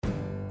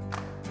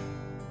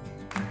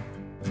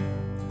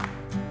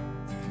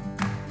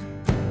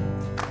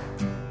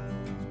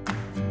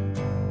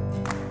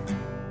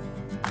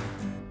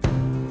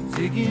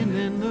digging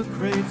in the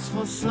crates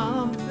for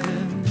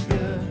something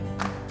good.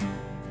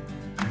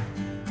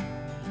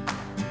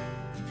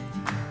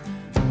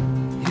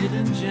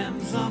 Hidden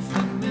gems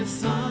often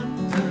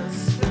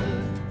misunderstood.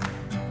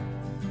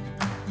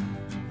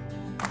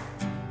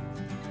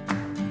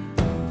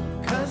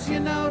 'Cause you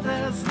know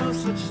there's no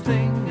such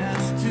thing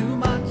as too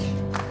much.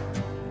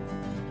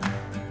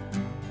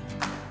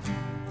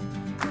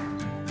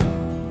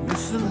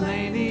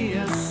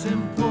 Miscellaneous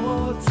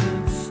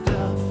important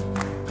stuff.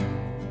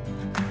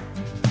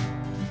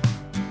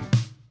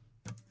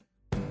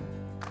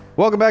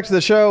 Welcome back to the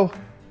show.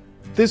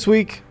 This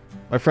week,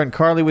 my friend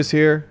Carly was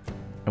here,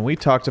 and we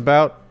talked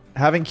about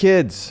having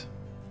kids.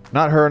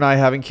 Not her and I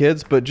having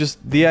kids, but just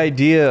the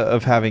idea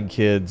of having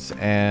kids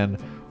and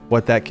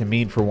what that can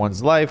mean for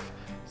one's life,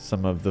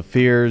 some of the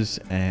fears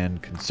and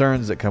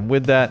concerns that come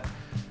with that.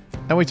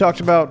 And we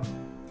talked about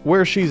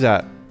where she's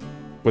at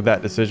with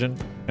that decision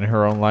in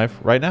her own life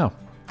right now.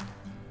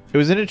 It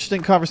was an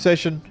interesting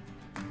conversation.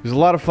 It was a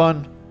lot of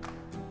fun.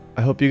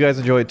 I hope you guys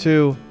enjoy it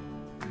too.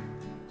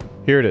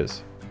 Here it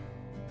is.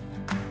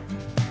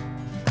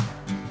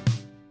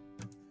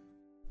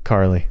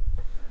 Carly.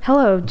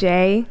 Hello,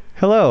 Jay.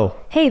 Hello.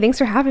 Hey, thanks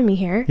for having me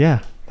here. Yeah,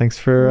 thanks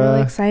for... I'm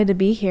really excited to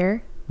be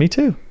here. Me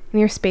too. And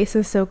your space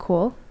is so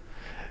cool.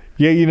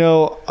 Yeah, you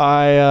know,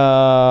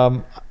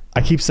 I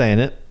keep saying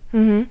it.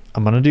 Mm-hmm.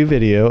 I'm going to do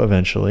video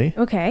eventually.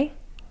 Okay.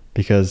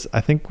 Because I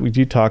think we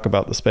do talk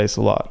about the space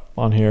a lot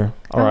on here.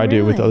 Or I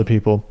do with really? other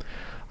people.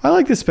 I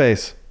like this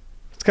space.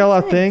 It's got a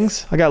lot of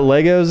things. I got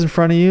Legos in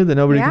front of you that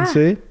nobody can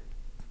see.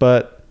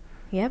 But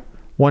yep.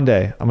 One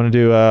day I'm going to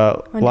do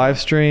a live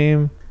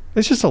stream.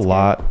 It's just a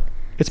lot.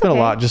 It's been a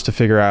lot just to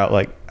figure out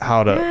like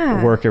how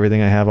to work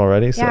everything I have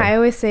already. So. Yeah, I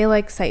always say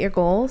like set your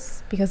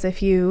goals, because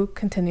if you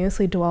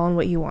continuously dwell on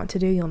what you want to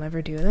do, you'll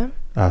never do them.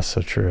 That's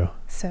so true.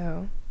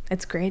 So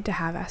it's great to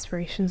have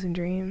aspirations and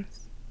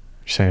dreams.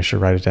 You're saying I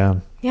should write it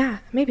down? Yeah,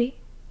 maybe.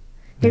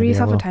 Give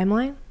yourself a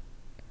timeline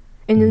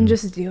and then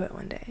just do it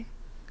one day.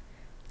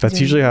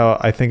 That's usually how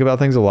I think about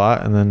things a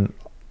lot. And then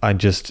I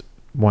just,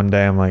 one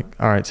day I'm like,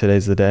 all right,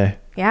 today's the day.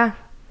 Yeah,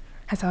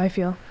 that's how I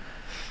feel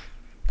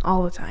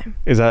all the time.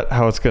 Is that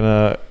how it's going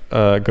to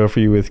go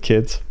for you with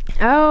kids?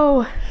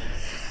 Oh,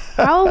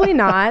 probably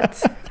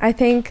not. I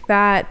think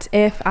that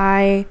if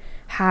I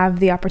have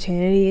the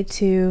opportunity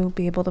to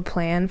be able to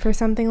plan for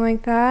something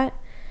like that,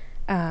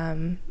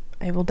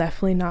 I will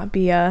definitely not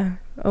be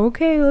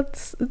okay,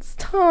 it's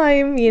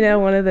time,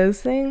 one of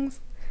those things.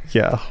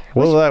 Yeah.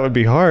 Well, that would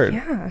be hard.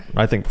 Yeah.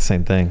 I think the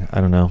same thing.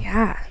 I don't know.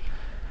 Yeah.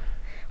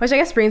 Which I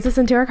guess brings us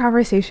into our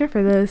conversation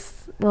for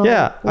this little...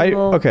 Yeah.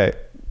 Okay.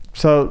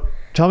 So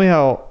tell me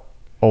how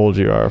old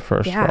you are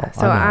first of all.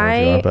 So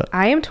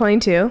I am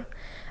 22.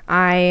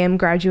 I am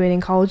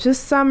graduating college this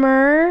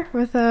summer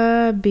with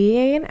a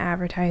BA in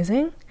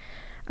advertising.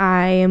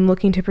 I am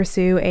looking to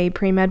pursue a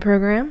pre-med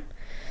program.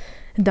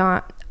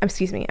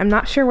 I'm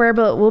not sure where,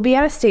 but we'll be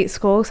at a state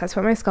school because that's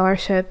what my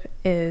scholarship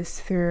is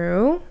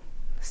through.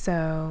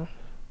 So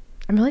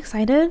I'm really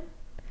excited.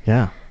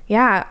 Yeah.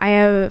 Yeah.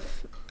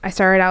 I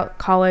started out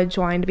college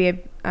wanting to be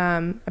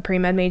a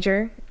pre-med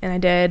major, and I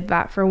did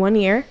that for 1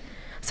 year.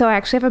 So I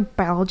actually have a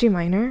biology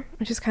minor,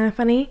 which is kind of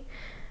funny.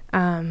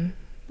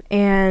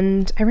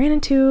 And I ran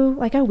into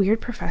like a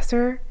weird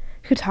professor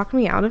who talked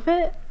me out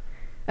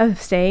of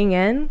staying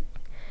in.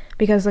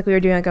 Because like we were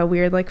doing like a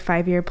weird like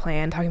 5-year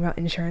plan talking about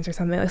insurance or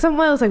something. Like some of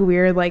those like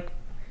weird like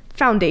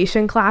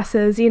foundation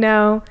classes,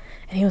 And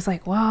he was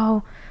like,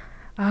 well,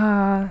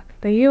 the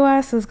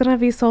U.S. is going to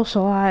be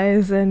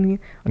socialized and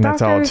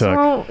that's all it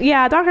took.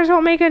 Doctors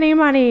won't make any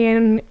money,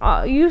 and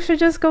you should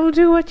just go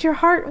do what your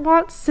heart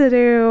wants to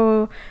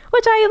do.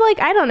 Which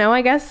I don't know.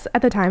 I guess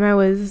at the time I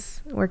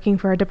was working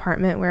for a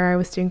department where I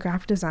was doing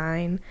graphic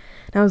design.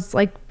 And I was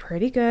like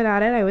pretty good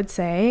at it, I would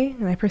say.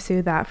 And I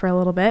pursued that for a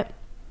little bit.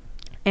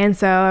 And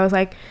so I was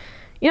like,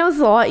 this is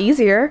a lot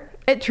easier.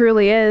 It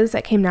truly is.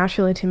 That came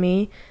naturally to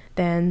me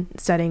than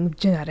studying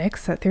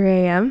genetics at 3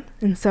 a.m.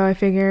 And so I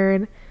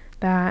figured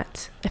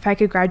that if I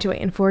could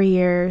graduate in 4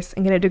 years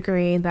and get a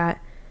degree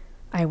that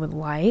I would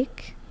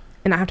like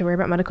and not have to worry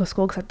about medical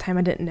school, because at the time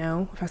I didn't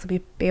know if I was going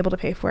to be able to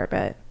pay for it,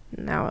 but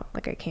now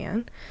like I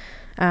can,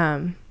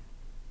 I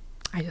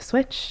just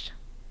switched.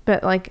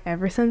 But like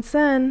ever since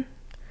then,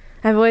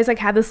 I've always like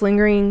had this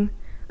lingering,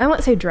 I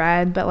won't say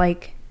dread, but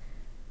like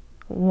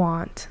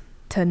want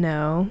to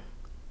know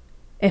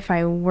if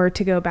I were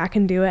to go back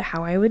and do it,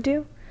 how I would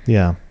do.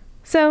 Yeah.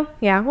 So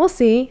yeah, we'll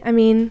see. I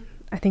mean,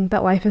 I think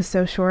that life is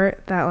so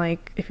short that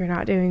like if you're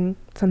not doing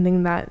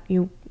something that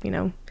you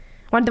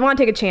want to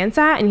take a chance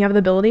at and you have the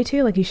ability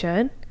to, like you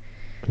should.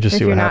 Just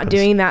see what happens. If you're not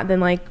doing that, then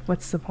like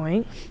what's the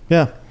point?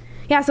 Yeah.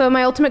 Yeah. So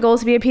my ultimate goal is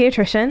to be a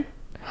pediatrician.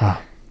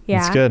 Huh. Yeah.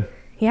 That's good.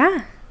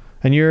 Yeah.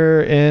 And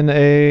you're in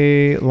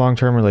a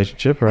long-term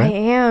relationship, right? I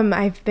am.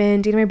 I've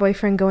been dating my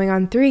boyfriend going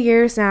on 3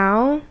 years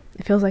now.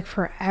 It feels like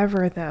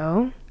forever,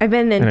 though. I've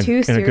been in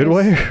two series. In a good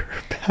way or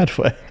a bad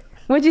way?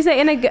 What'd you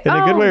say? In a good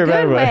way or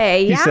bad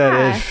way? Yeah. You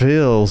said it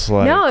feels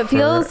like No, it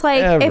feels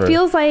forever.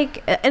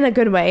 like in a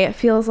good way. It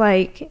feels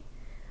like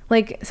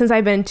like since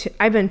I've been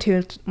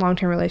two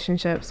long-term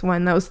relationships.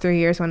 One that was 3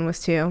 years, one was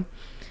 2.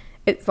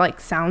 It's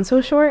like sounds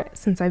so short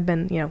since I've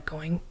been,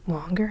 going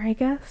longer, I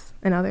guess.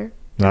 Another.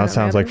 No, it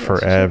sounds like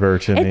forever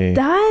to me. It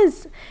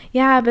does.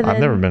 Yeah, but then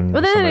I've never been.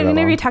 But then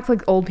maybe you talk to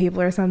like old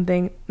people or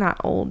something. Not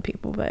old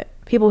people, but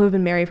people who've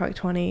been married for like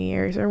 20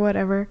 years or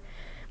whatever.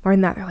 More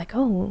than that, they're like,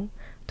 oh,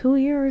 2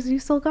 years, you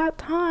still got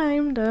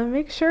time to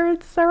make sure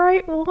it's the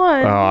right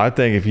one. Oh, I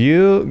think if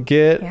you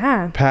get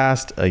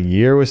past a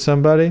year with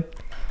somebody,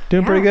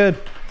 doing pretty good.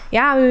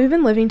 Yeah, we've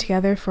been living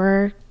together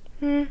for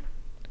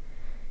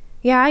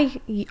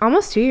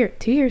almost 2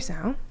 years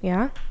now.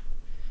 Yeah.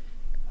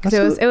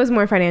 So it was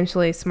more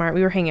financially smart.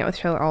 We were hanging out with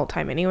each other all the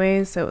time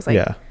anyways. So it was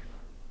like,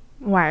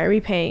 why are we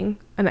paying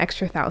an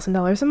extra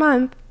 $1,000 a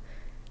month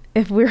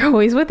if we're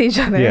always with each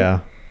other? Yeah.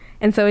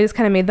 And so we just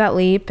kind of made that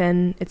leap,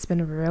 and it's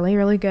been really,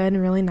 really good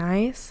and really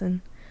nice.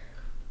 And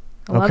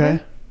I love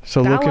it.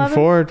 So looking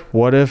forward,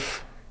 what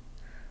if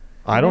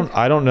I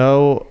don't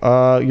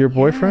know your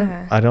boyfriend.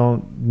 Yeah. I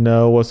don't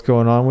know what's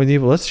going on with you,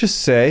 but let's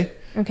just say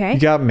you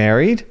got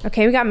married.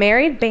 Okay, we got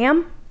married.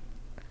 Bam.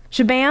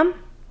 Shabam.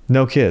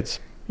 No kids.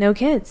 No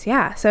kids.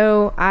 Yeah.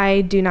 So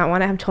I do not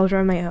want to have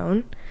children of my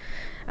own.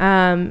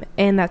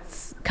 And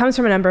that's comes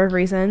from a number of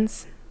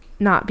reasons.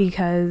 Not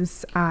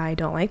because I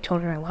don't like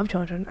children. I love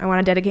children. I want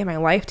to dedicate my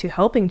life to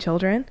helping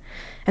children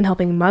and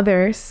helping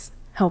mothers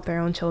help their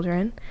own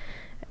children.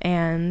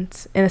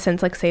 And in a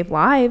sense, like save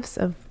lives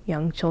of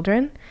young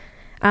children.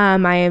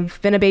 I've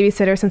been a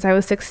babysitter since I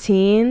was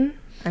 16.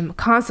 I'm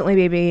constantly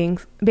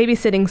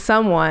babysitting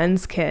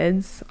someone's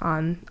kids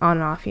on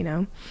and off, you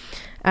know.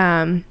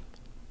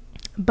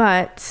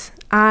 But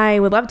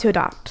I would love to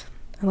adopt.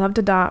 I love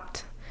to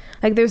adopt.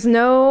 Like there's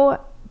no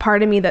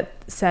part of me that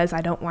says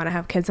I don't want to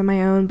have kids of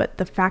my own, but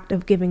the fact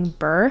of giving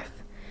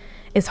birth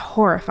is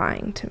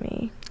horrifying to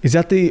me. Is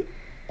that the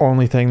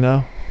only thing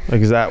though?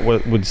 Like, is that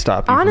what would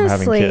stop you from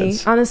having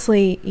kids?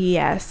 Honestly,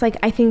 yes. Like,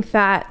 I think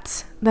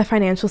that the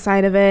financial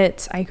side of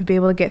it, I could be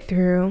able to get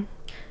through.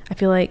 I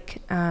feel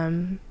like,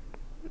 you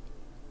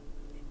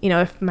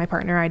know, if my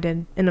partner, I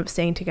did end up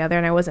staying together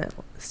and I wasn't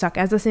stuck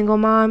as a single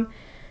mom,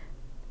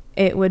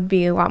 it would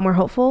be a lot more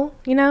hopeful,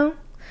 you know?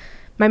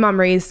 My mom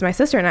raised my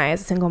sister and I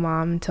as a single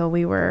mom until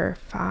we were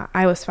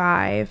I was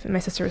 5 and my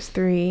sister was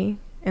 3.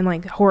 And,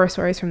 like, horror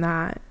stories from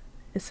that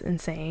is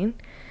insane.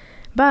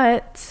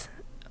 But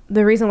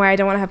the reason why I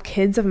don't want to have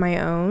kids of my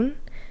own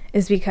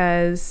is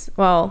because,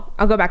 well,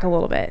 I'll go back a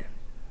little bit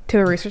to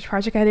a research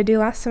project I had to do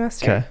last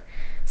semester. Okay.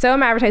 So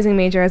I'm an advertising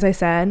major, as I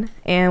said,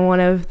 and one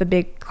of the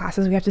big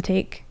classes we have to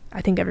take,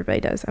 I think everybody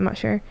does, I'm not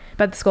sure,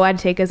 but the school I had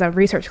to take is a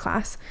research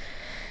class.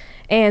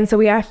 And so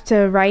we have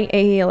to write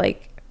a,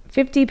 like,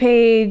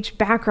 50-page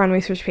background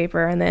research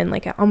paper and then,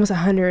 like, almost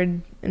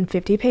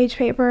 150-page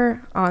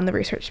paper on the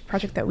research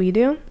project that we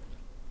do.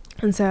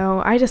 And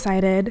so I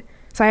decided...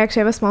 So I actually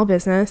have a small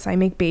business. I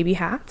make baby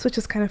hats, which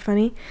is kind of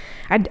funny.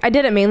 I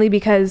did it mainly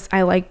because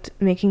I liked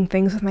making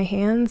things with my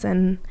hands,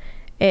 and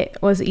it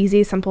was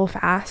easy, simple,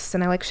 fast,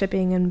 and I like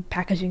shipping and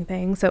packaging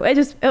things. So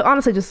it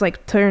honestly just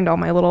like turned all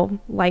my little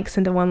likes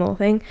into one little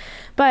thing.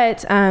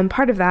 But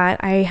part of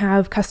that, I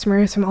have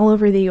customers from all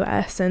over the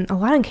U.S. and a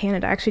lot in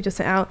Canada. I actually just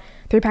sent out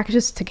 3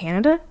 packages to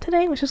Canada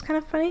today, which is kind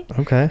of funny.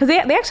 Okay. Because they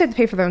actually have to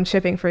pay for their own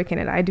shipping for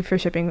Canada. I do for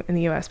shipping in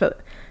the U.S.,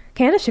 but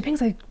Canada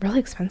shipping's like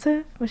really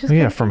expensive, which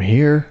is from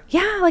here.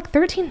 Yeah, like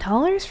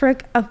 $13 for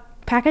a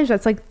package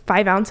that's like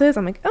 5 ounces.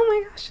 I'm like, oh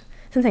my gosh,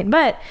 it's insane.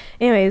 But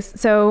anyways,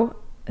 so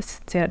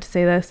to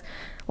say this,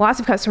 lots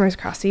of customers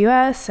across the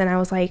U.S. and I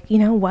was like, you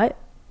know what,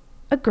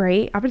 a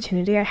great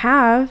opportunity I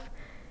have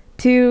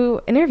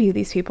to interview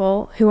these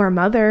people who are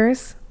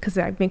mothers, because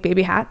I make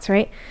baby hats,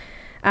 right?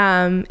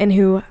 And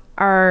who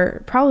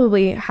are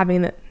probably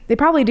they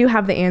probably do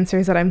have the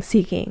answers that I'm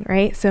seeking,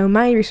 right? So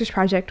my research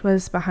project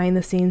was behind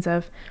the scenes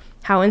of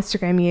how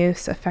Instagram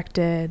use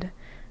affected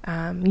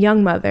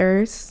young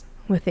mothers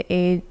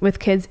with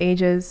kids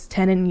ages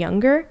 10 and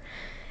younger.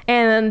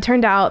 And it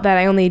turned out that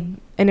I only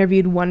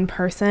interviewed one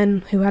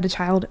person who had a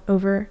child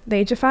over the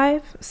age of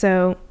 5.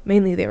 So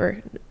mainly they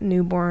were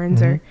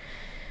newborns or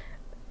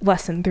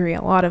less than 3,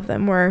 a lot of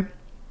them were.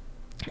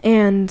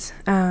 And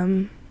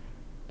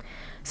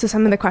so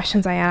some of the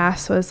questions I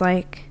asked was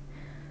like,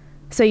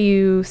 so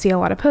you see a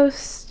lot of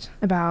posts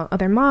about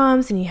other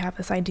moms and you have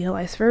this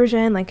idealized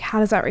version, like how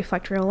does that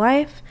reflect real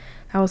life?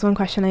 That was one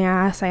question I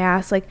asked. I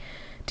asked, like,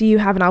 do you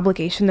have an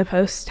obligation to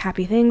post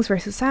happy things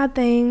versus sad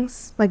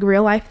things, like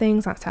real life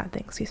things, not sad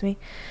things, excuse me.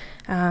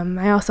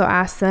 I also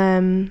asked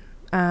them,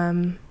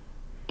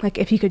 like,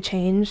 if you could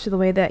change the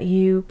way that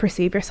you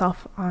perceive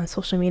yourself on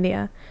social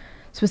media,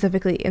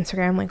 specifically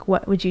Instagram, like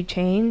what would you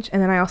change?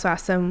 And then I also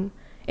asked them,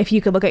 if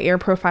you could look at your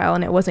profile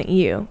and it wasn't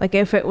you, like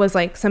if it was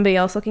like somebody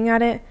else looking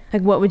at it,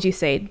 like what would you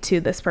say to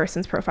this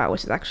person's profile,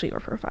 which is actually your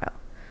profile,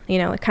 you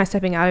know, like kind of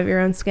stepping out of your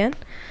own skin.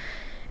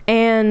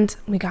 And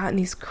we got in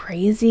these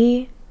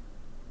crazy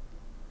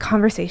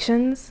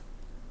conversations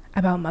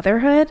about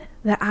motherhood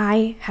that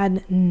I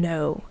had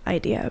no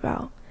idea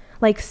about.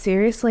 Like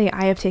seriously,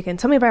 I have taken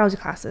so many biology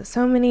classes,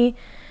 so many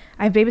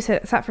I've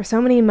babysat for so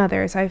many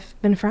mothers. I've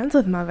been friends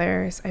with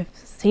mothers. I've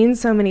seen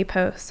so many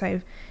posts.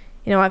 I've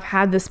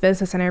had this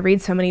business and I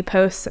read so many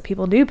posts that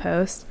people do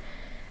post.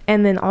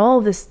 And then all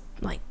of this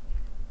like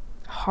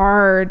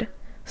hard,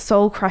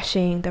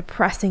 soul-crushing,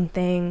 depressing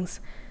things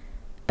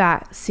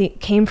that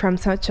came from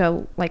such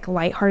a like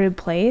lighthearted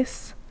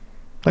place.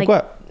 Like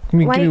what? Give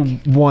me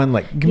one,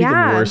 give me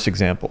the worst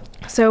example.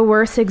 So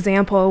worst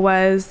example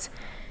was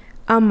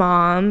a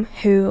mom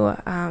who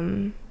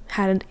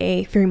had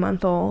a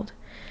 3-month-old,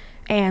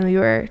 and we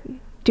were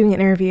doing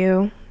an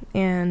interview,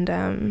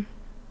 and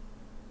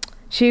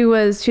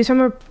she's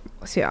from a,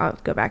 see, I'll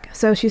go back.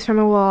 So she's from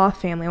a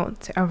well-off family.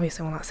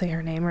 Obviously will not say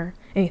her name or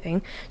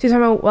anything. She's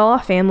from a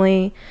well-off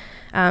family.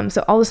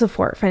 So all the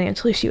support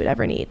financially she would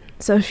ever need.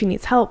 So if she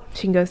needs help,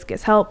 she can go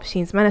get help. She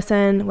needs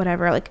medicine,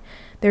 whatever. Like,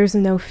 there's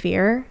no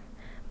fear.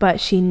 But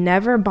she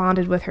never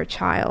bonded with her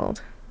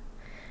child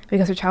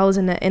because her child was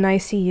in the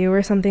NICU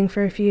or something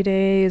for a few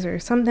days, or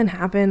something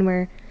happened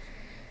where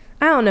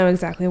I don't know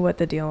exactly what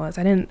the deal was.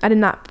 I did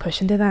not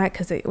push into that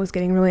because it was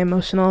getting really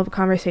emotional of a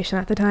conversation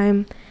at the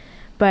time.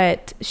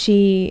 But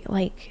she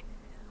like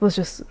was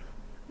just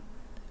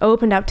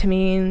opened up to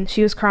me, and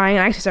she was crying,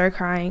 and I actually started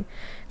crying.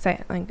 So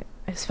I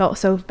just felt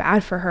so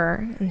bad for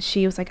her, and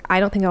she was like, I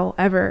don't think I'll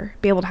ever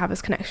be able to have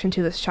this connection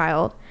to this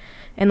child.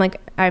 And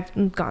like,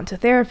 I've gone to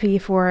therapy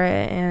for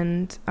it,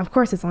 and of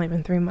course it's only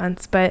been 3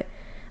 months, but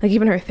like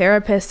even her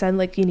therapist said,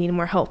 like, you need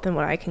more help than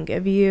what I can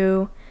give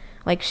you.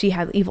 Like, she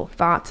had evil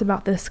thoughts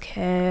about this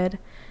kid,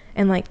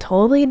 and like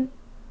totally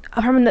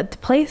from the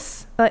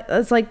place,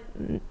 it's like,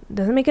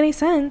 doesn't make any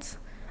sense.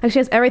 Like, she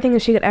has everything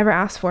that she could ever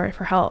ask for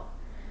help.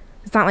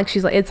 It's not like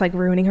she's like, it's like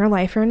ruining her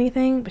life or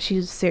anything, but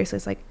she's seriously,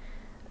 it's like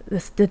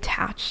this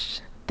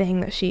detached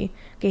thing that she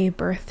gave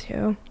birth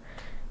to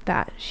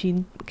that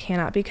she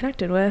cannot be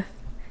connected with.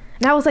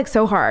 And that was like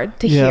so hard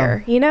to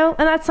hear, and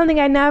that's something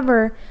I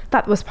never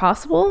thought was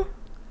possible.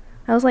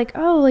 I was like,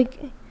 oh, like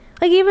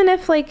even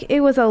if like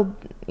it was a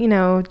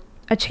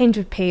change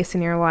of pace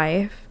in your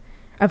life,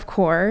 of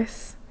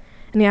course,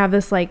 and you have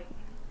this like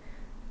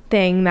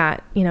thing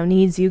that,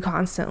 needs you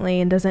constantly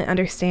and doesn't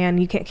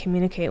understand, you can't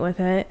communicate with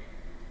it.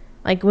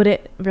 Like, would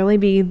it really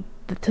be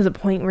to the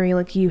point where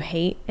you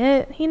hate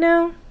it,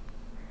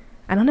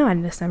 I don't know. I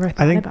just never thought about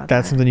that. I think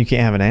that's something you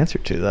can't have an answer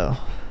to, though.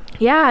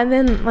 Yeah, and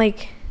then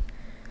like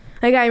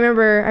I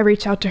remember I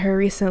reached out to her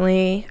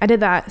recently. I did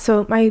that.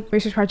 So my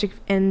research project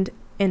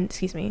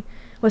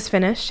was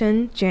finished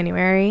in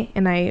January,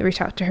 and I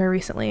reached out to her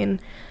recently, and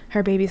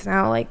her baby's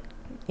now like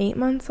 8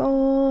 months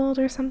old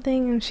or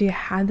something, and she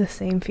had the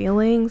same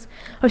feelings.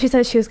 Oh, she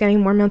said she was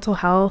getting more mental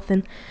health,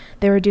 and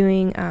they were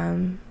doing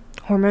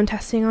hormone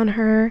testing on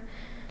her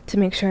to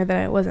make sure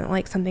that it wasn't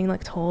like something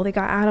like totally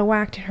got out of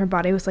whack and her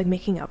body was like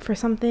making up for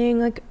something,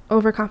 like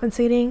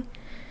overcompensating.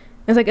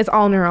 It's like, it's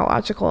all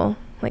neurological,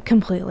 like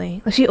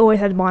completely. Like, she always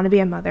had wanted to be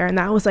a mother, and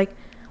that was like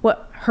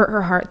what hurt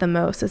her heart the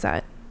most, is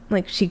that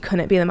like she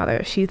couldn't be the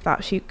mother she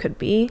thought she could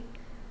be,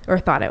 or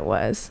thought it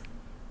was.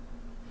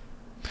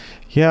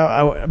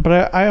 Yeah,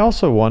 but I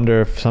also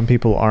wonder if some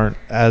people aren't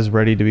as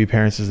ready to be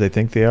parents as they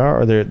think they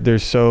are, or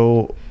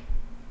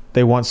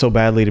they want so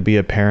badly to be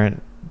a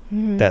parent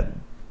that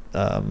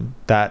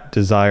that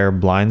desire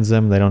blinds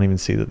them. They don't even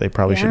see that they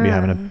probably shouldn't be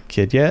having a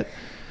kid yet.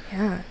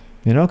 Yeah.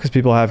 Because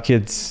people have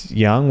kids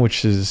young,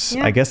 which is,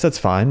 I guess that's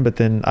fine. But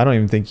then I don't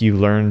even think you've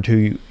learned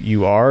who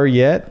you are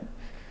yet.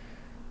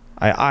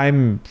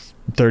 I'm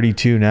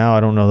 32 now. I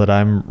don't know that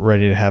I'm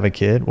ready to have a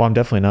kid. Well, I'm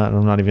definitely not.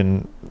 I'm not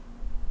even,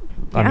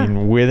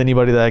 with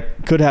anybody that I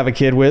could have a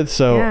kid with.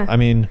 So, I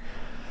mean,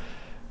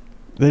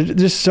 there's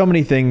just so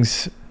many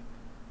things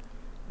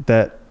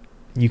that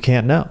you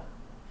can't know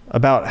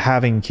about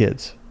having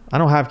kids. I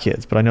don't have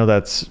kids, but I know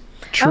that's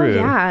true. Oh,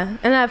 yeah.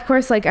 And of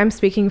course, like, I'm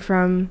speaking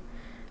from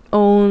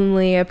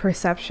only a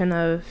perception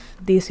of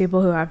these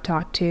people who I've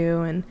talked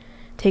to, and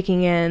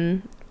taking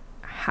in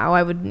how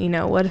I would,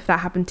 what if that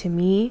happened to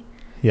me?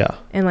 Yeah.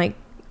 And like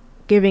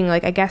giving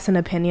like, I guess, an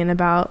opinion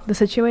about the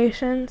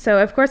situation. So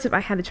of course, if I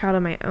had a child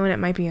of my own, it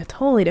might be a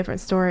totally different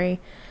story,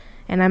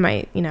 and I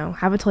might,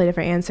 have a totally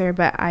different answer,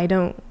 but I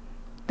don't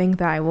think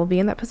that I will be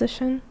in that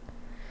position.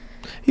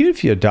 Even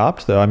if you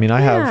adopt, though, I mean,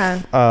 I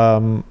have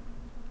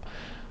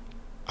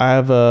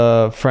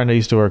a friend I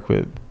used to work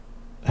with.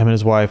 Him and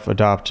his wife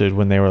adopted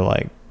when they were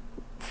like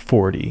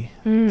 40,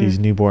 these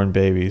newborn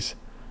babies.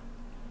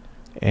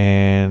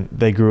 And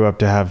they grew up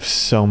to have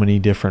so many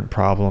different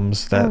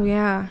problems that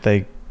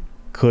they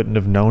couldn't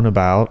have known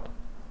about.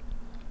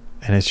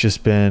 And it's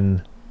just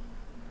been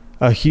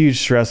a huge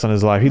stress on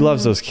his life. He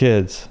loves those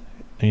kids,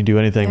 and you do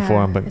anything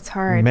for them, but it's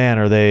hard. Man,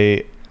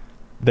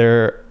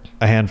 they're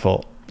a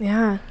handful.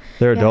 Yeah.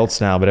 They're adults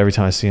now, but every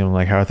time I see him, I'm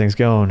like, how are things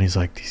going? He's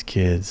like, these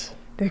kids.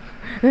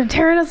 They're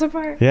tearing us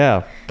apart.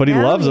 Yeah, but he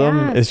loves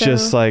them. It's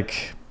just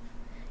like...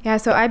 Yeah,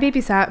 so I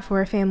babysat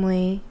for a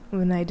family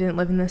when I didn't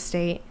live in the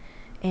state,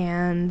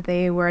 and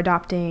they were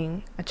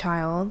adopting a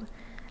child.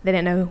 They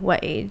didn't know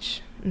what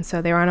age, and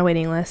so they were on a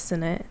waiting list,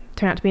 and it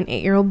turned out to be an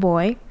 8-year-old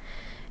boy,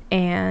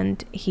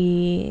 and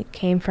he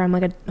came from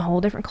like a whole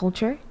different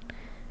culture,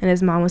 and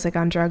his mom was like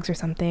on drugs or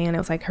something, and it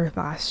was like her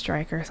last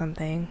strike or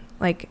something.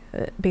 Like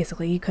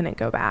basically he couldn't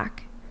go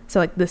back. So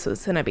like this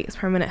was gonna be his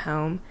permanent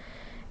home.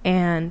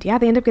 And yeah,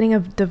 they ended up getting a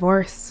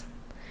divorce.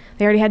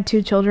 They already had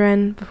 2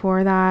 children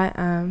before that.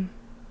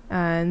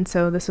 And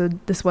so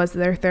this was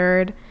their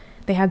third.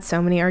 They had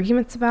so many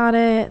arguments about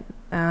it.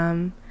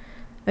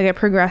 Like it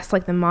progressed,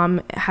 like the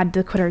mom had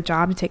to quit her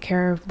job to take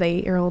care of the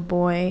 8-year-old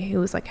boy who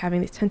was like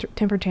having these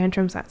temper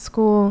tantrums at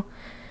school,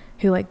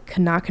 who like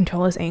could not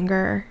control his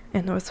anger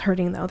and was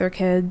hurting the other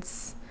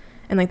kids.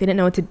 And like they didn't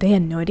know they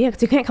had no idea,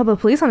 because you can't call the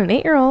police on an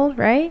 8-year-old,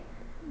 right?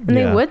 And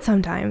they would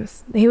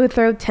sometimes. He would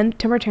throw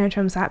temper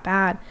tantrums that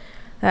bad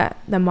that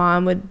the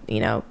mom would,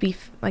 be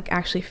like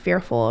actually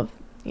fearful of,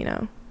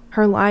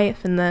 her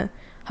life, and the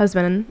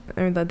husband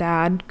or the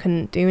dad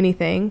couldn't do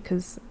anything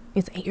because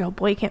he's an 8-year-old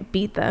boy, you can't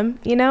beat them,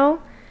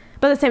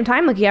 But at the same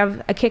time, like you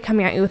have a kid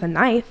coming at you with a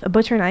knife, a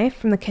butcher knife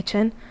from the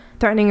kitchen,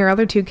 threatening your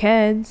other 2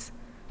 kids.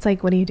 It's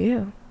like, what do you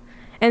do?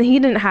 And he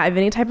didn't have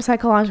any type of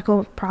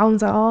psychological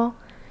problems at all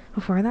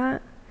before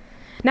that.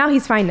 Now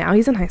he's fine now.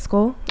 He's in high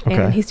school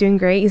and he's doing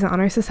great. He's in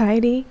honor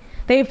society.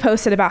 They've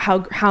posted about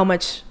how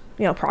much,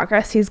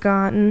 progress he's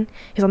gotten.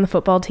 He's on the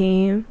football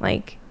team.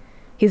 Like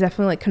he's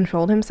definitely like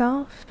controlled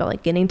himself, but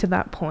like getting to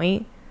that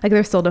point, like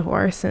they're still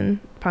divorced and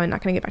probably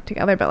not going to get back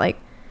together, but like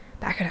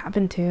that could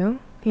happen too,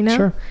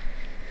 Sure.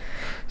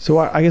 So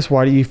I guess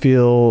why do you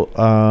feel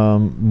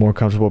more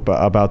comfortable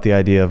about the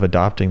idea of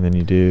adopting than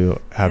you do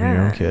having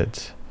your own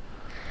kids?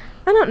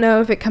 I don't know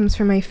if it comes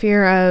from my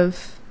fear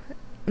of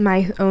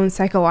my own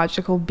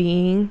psychological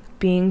being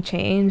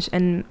changed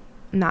and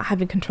not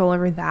having control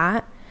over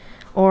that,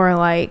 or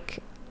like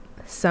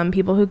some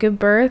people who give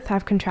birth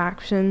have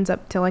contractions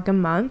up to like a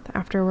month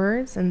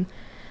afterwards, and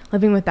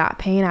living with that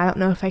pain I don't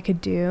know if I could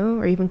do,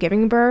 or even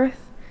giving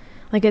birth.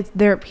 Like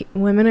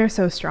women are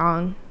so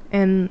strong,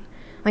 and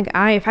like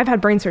if I've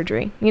had brain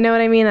surgery, you know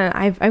what I mean, and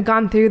I've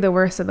gone through the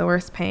worst of the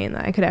worst pain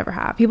that I could ever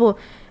have.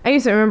 I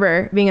used to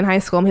remember being in high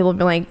school and people would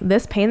be like,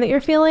 this pain that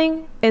you're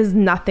feeling is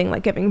nothing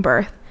like giving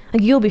birth.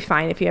 Like you'll be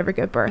fine if you ever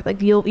give birth.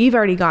 Like you've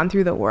already gone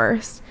through the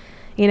worst,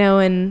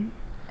 and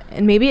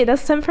maybe it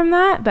does stem from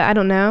that, but I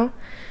don't know.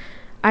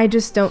 I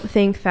just don't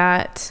think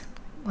that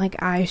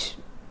like I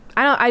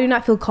do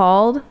not feel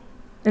called,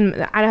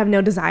 and I have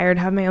no desire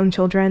to have my own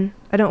children.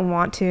 I don't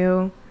want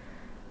to.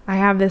 I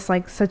have this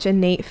like such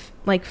innate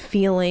like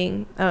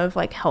feeling of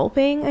like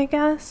helping, I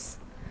guess,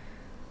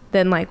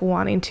 than like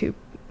wanting to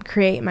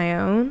create my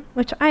own,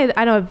 which I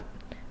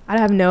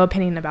have no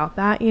opinion about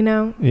that,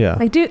 Yeah.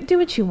 Like do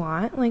what you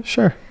want. Like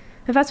sure.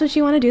 If that's what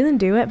you want to do, then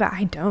do it, but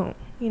I don't,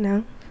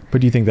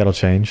 But do you think that'll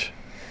change?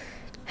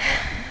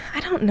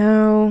 I don't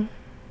know.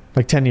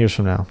 Like 10 years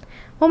from now?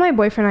 Well, my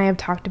boyfriend and I have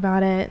talked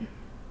about it.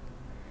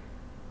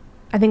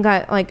 I think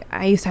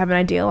I used to have an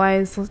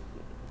idealized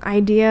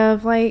idea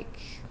of like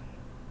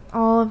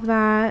all of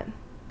that,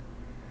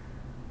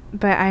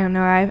 but I don't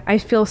know. I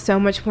feel so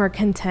much more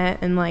content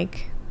and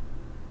like,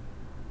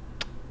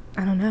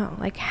 I don't know,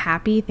 like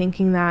happy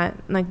thinking that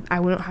like I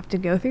wouldn't have to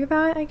go through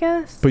that, I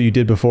guess. But you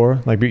did before?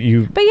 But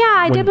yeah,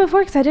 I did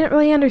before because I didn't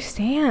really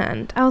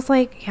understand. I was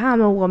like, yeah,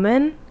 I'm a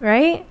woman,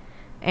 right?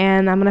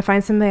 And I'm going to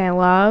find somebody I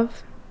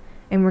love,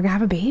 and we're going to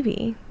have a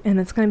baby, and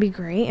it's going to be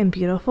great and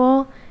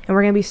beautiful, and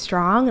we're going to be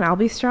strong, and I'll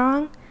be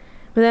strong.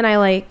 But then I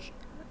like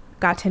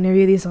got to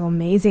interview these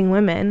amazing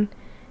women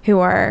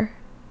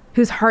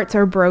whose hearts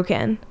are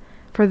broken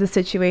for the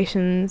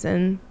situations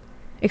and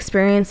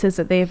experiences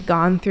that they've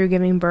gone through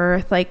giving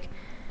birth. Like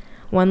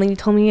one lady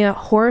told me a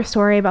horror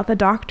story about the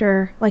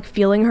doctor like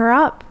feeling her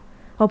up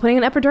while putting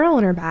an epidural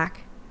in her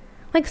back,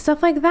 like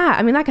stuff like that.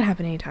 I mean, that could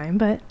happen anytime,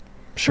 but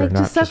sure, like, not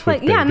just stuff just like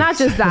babies. not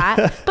just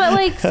that, but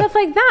like stuff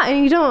like that.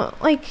 And you don't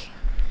like,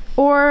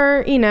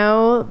 or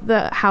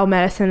how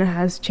medicine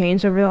has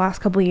changed over the last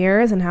couple of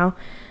years, and how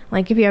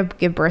like if you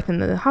give birth in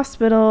the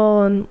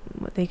hospital and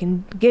what they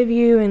can give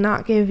you and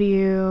not give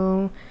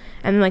you,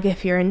 and like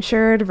if you're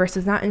insured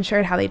versus not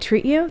insured, how they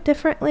treat you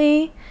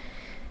differently,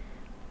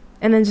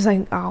 and then just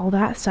like all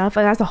that stuff.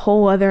 Like that's a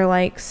whole other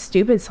like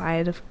stupid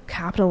side of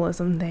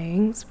capitalism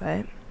things.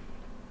 But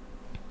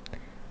I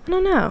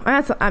don't know.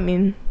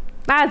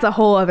 That's a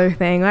whole other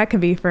thing. That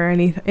could be for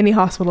any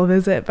hospital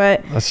visit.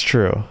 But that's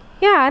true.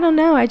 Yeah, I don't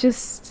know.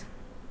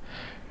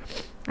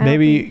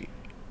 Maybe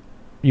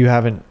you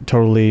haven't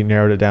totally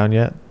narrowed it down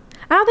yet.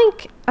 I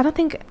don't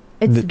think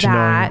it's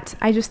that.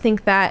 I just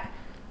think that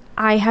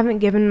I haven't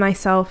given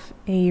myself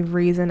a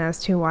reason as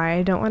to why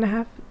I don't want to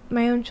have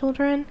my own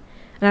children,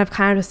 and I've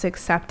kind of just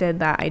accepted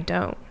that I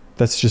don't.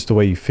 That's just the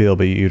way you feel,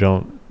 but you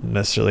don't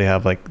necessarily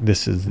have like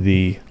this is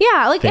the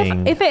like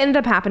thing. If it ended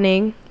up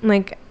happening,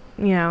 like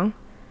I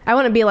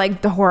wouldn't be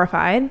like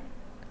horrified,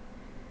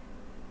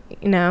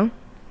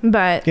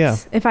 but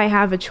if I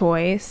have a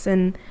choice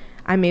and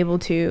I'm able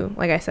to,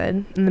 like I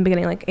said in the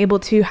beginning, like able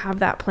to have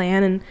that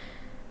plan, and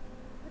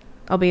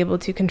I'll be able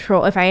to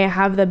control, if I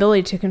have the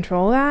ability to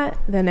control that,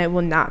 then it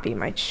will not be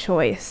my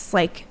choice.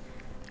 Like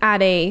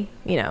at a,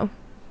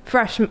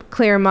 fresh,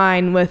 clear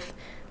mind with,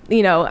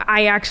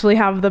 I actually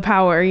have the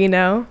power,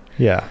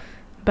 Yeah.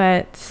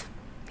 But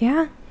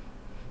yeah,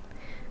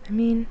 I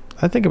mean,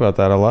 I think about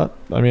that a lot.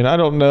 I mean, I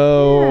don't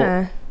know.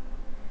 yeah.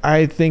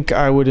 I think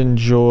I would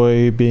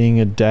enjoy being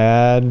a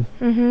dad,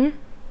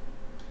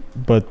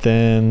 but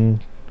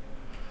then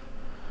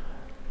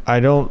I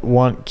don't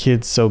want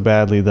kids so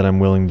badly that I'm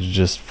willing to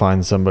just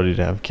find somebody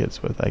to have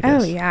kids with, I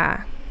guess. Oh,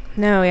 yeah.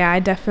 No, yeah, I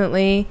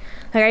definitely,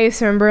 like, I used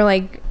to remember,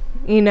 like,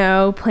 you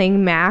know,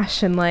 playing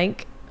MASH in,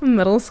 like,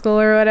 middle school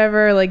or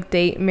whatever, like,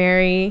 date,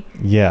 marry,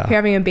 Yeah.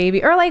 having a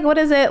baby, or, like, what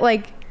is it,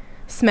 like,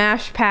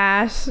 smash,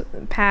 pass,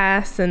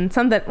 and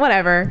something,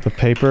 whatever. The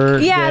paper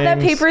Yeah, that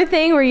games. paper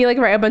thing where you, like,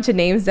 write a bunch of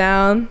names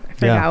down. I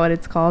forgot what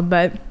it's called,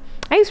 but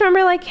I used to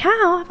remember, like, yeah,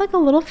 I'll have, like, a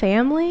little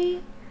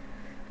family.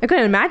 I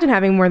couldn't imagine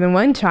having more than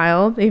one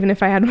child, even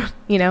if I had,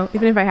 you know,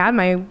 even if I had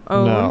my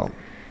own. No.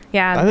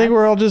 Yeah. I think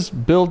we're all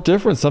just built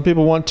different. Some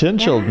people want 10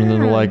 children and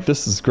they're Yeah. like,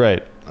 this is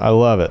great. I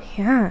love it.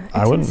 Yeah,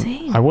 it's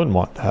insane. I wouldn't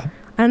want that.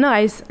 I don't know.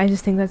 I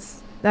just think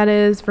that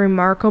is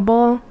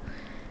remarkable,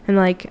 and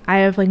like I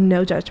have like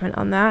no judgment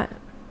on that.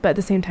 But at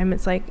the same time,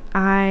 it's like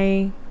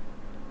I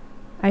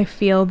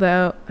feel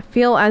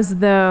as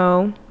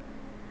though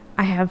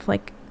I have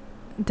like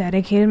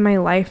dedicated my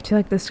life to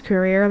like this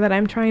career that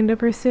I'm trying to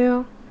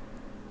pursue,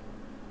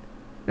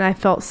 and I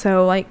felt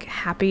so like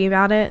happy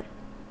about it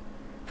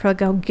for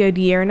like a good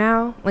year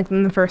now. Like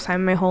the first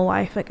time in my whole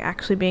life, like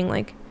actually being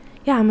like,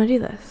 yeah, I'm gonna do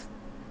this,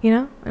 you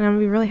know, and I'm gonna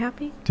be really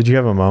happy. Did you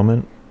have a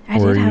moment? I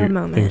did have a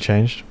moment. Thing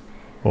changed?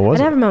 What was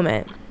I did it? have a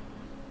moment.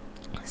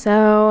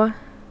 So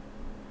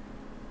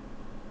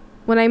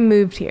when I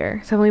moved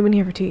here, so I've only been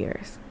here for 2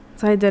 years.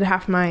 So I did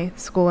half my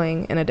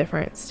schooling in a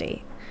different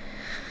state.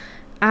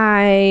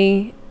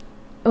 I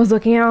was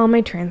looking at all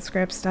my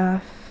transcript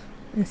stuff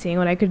and seeing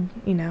what I could,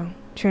 you know,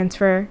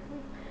 transfer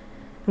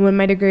and when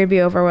my degree would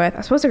be over with. I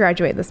was supposed to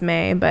graduate this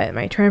May, but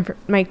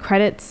my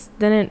credits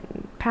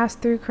didn't pass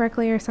through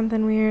correctly or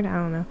something weird. I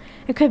don't know.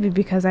 It could be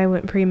because I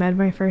went pre-med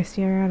my first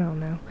year. I don't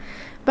know.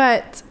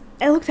 But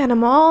I looked at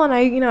them all, and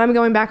I'm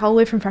going back all the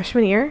way from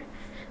freshman year,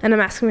 and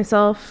I'm asking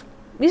myself,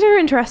 these are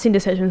interesting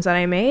decisions that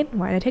I made.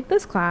 Why did I take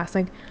this class?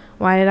 Like,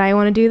 why did I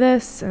want to do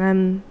this?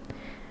 And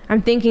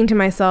I'm thinking to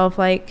myself,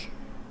 like,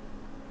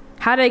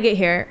 how did I get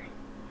here?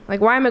 Like,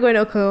 why am I going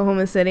to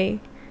Oklahoma City?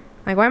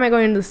 Like, why am I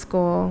going to the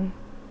school?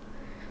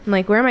 And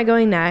like, where am I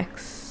going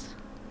next?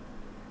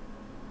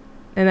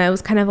 And I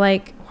was kind of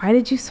like, why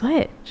did you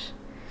switch?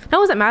 I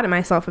wasn't mad at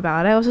myself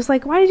about it. I was just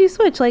like, why did you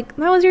switch? Like,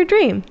 that was your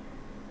dream.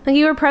 Like,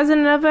 you were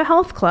president of a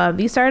health club.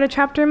 You started a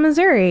chapter in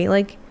Missouri.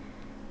 Like,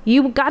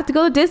 you got to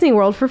go to Disney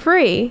World for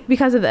free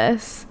because of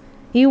this.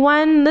 You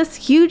won this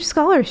huge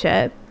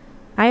scholarship.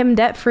 I am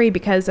debt-free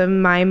because of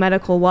my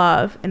medical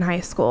love in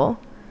high school.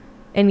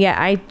 And yet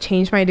I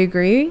changed my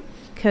degree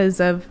because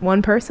of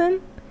one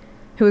person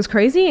who was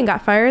crazy and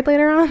got fired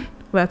later on.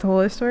 Well, that's a whole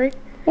other story.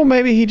 Well,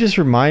 maybe he just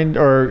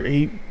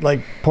he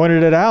like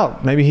pointed it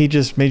out. Maybe he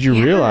just made you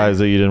realize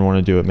that you didn't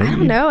want to do it. Maybe I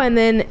don't know. And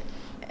then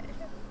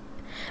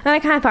I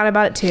kind of thought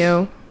about it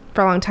too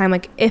for a long time.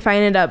 Like, if I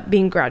ended up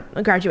being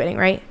graduating,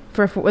 right,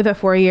 with a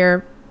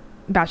 4-year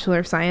Bachelor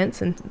of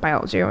Science in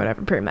biology or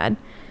whatever, pre-med,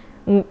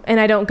 and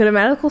I don't go to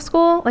medical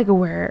school, like,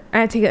 where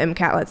I take an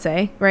MCAT, let's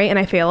say, right, and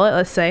I fail it.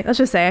 Let's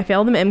just say I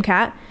failed the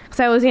MCAT because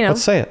I was,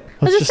 Let's say it.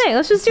 Let's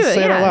just do it.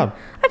 Say it out Yeah, loud.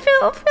 I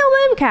failed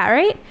the MCAT,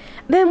 right?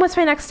 Then what's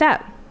my next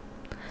step?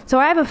 So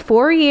I have a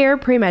 4-year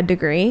pre-med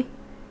degree,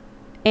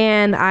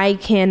 and I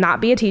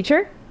cannot be a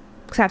teacher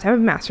because I have to have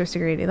a master's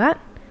degree to do that.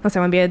 Unless I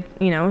want to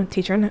be a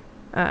teacher in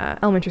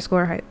elementary school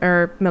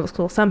or middle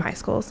school, some high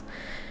schools.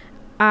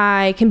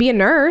 I can be a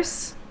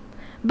nurse,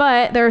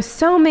 but there are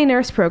so many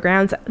nurse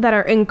programs that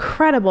are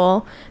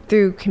incredible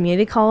through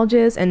community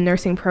colleges and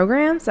nursing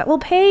programs that will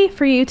pay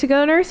for you to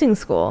go to nursing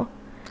school.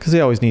 Because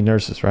they always need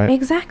nurses, right?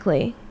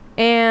 Exactly.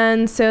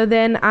 And so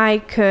then I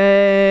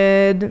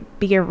could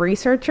be a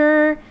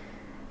researcher.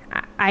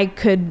 I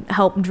could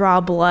help draw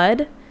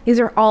blood. These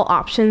are all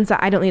options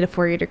that I don't need a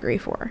 4-year degree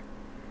for.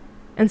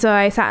 And so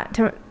that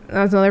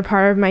was another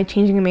part of my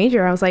changing a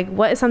major. I was like,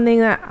 what is something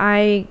that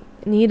I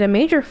need a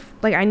major,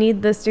 I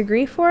need this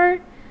degree for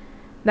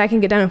that I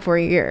can get done in 4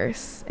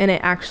 years and it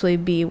actually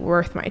be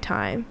worth my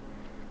time?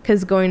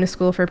 Because going to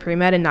school for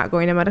pre-med and not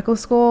going to medical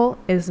school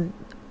is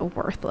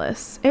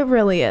worthless. It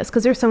really is,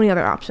 because there's so many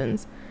other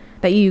options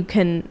that you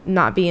can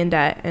not be in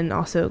debt and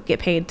also get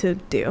paid to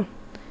do.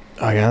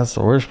 I guess that's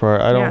the worst part.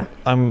 I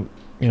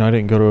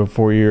didn't go to a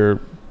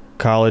 4-year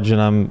college,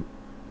 and I'm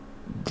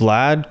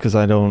glad because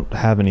I don't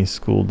have any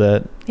school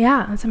debt.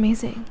 Yeah, that's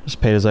amazing.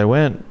 Just paid as I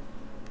went.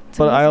 It's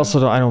but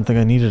amazing. I don't think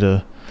I needed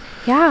a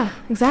Yeah,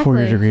 exactly.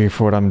 4-year degree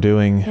for what I'm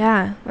doing.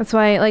 Yeah, that's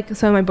why,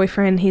 so my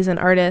boyfriend, he's an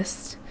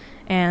artist,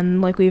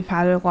 and we've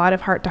had a lot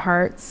of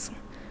heart-to-hearts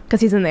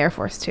because he's in the Air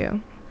Force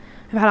too.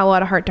 I've had a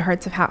lot of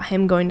heart-to-hearts about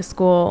him going to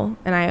school,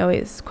 and I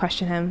always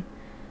question him.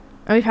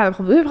 And we've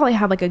probably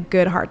had a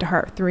good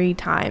heart-to-heart 3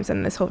 times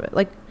in this whole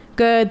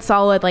good,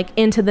 solid,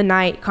 into the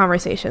night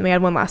conversation. We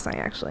had one last night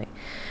actually,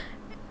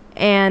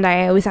 and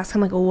I always ask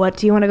him what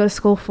do you want to go to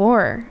school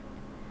for?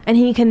 And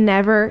he can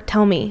never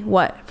tell me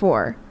what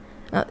for.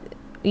 It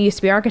used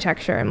to be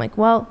architecture. I'm like,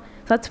 well,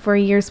 so that's 4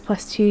 years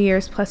plus 2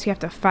 years plus you have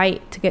to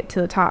fight to get to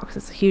the top because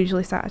it's a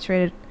hugely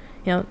saturated,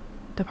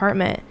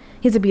 department.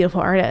 He's a beautiful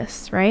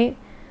artist, right?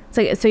 It's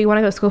like, so you want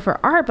to go to school for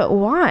art, but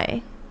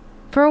why?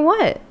 For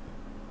what?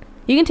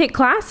 You can take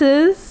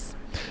classes.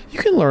 You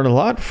can learn a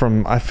lot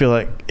from, I feel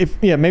like,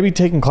 maybe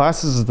taking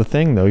classes is the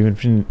thing, though, even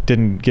if you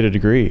didn't get a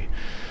degree.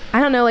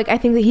 I don't know, like, I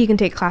think that he can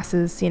take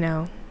classes,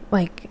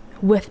 like,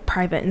 with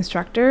private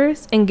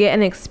instructors and get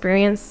an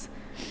experience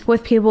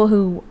with people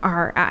who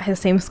are at his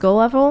same skill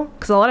level.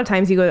 Because a lot of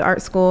times you go to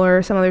art school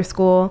or some other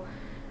school,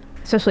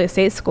 especially a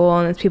state school,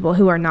 and it's people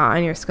who are not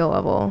on your skill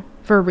level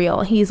for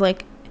real. He's,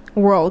 like,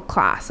 world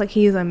class. Like,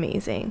 he's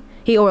amazing.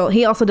 He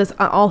also does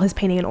all his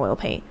painting in oil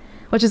paint,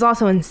 which is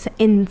also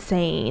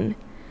insane.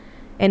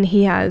 And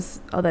he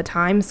has the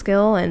time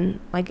skill and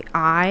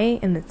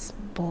and it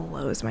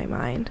blows my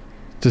mind.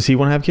 Does he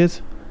want to have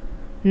kids?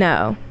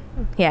 No.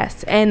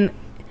 Yes. And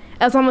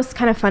it was almost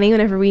kind of funny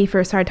whenever we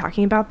first started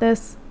talking about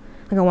this,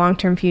 like a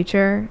long-term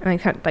future, and I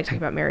kind of like talking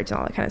about marriage and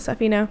all that kind of stuff,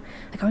 like, are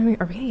we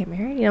going to get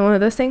married? One of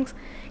those things.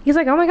 He's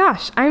like, oh my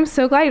gosh, I'm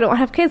so glad you don't want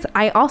to have kids.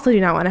 I also do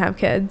not want to have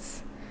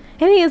kids.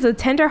 And he is the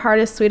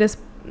tender-hearted, sweetest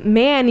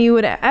man you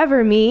would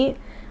ever meet.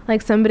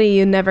 Like somebody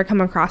you never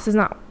come across as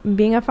not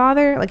being a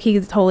father. Like he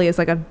totally is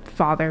like a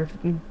father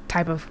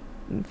type of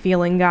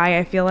feeling guy,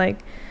 I feel like.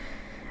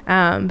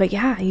 But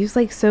yeah, he was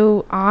like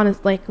so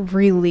honest, like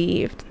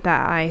relieved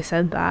that I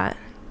said that.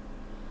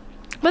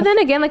 But then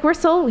again, like we're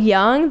so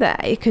young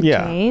that it could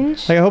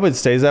change. Like I hope it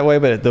stays that way.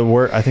 But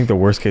I think the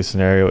worst case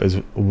scenario is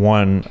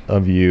one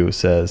of you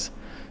says,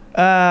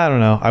 I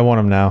don't know, I want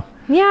him now.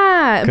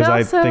 Yeah, because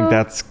I think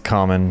that's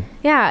common.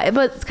 Yeah,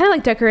 but it's kind of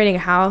like decorating a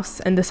house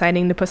and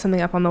deciding to put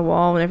something up on the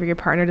wall whenever your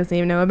partner doesn't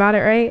even know about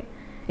it, right?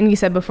 And you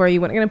said before you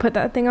weren't going to put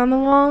that thing on the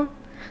wall.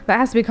 That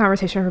has to be a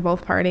conversation for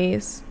both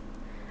parties.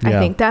 Yeah. I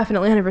think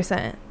definitely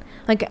 100%.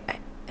 Like,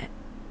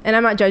 and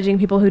I'm not judging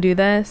people who do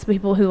this,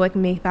 people who like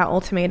make that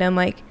ultimatum,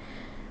 like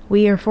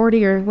we are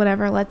 40 or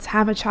whatever, let's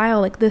have a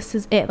child. Like this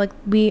is it. Like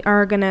we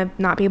are going to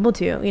not be able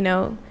to,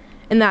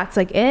 and that's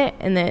like it.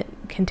 And that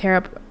can tear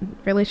up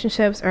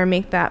relationships or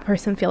make that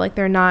person feel like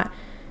they're not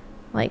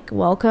like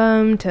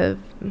welcome to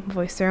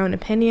voice their own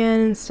opinion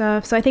and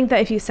stuff. So I think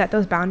that if you set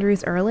those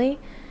boundaries early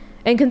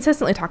and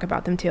consistently talk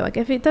about them too, like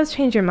if it does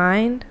change your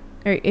mind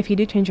or if you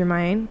do change your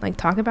mind, like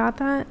talk about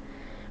that.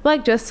 But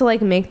like just to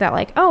like make that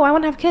like, oh, I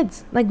want to have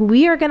kids. Like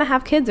we are going to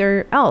have kids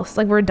or else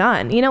like we're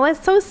done.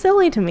 It's so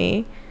silly to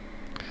me.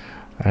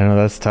 I know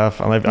that's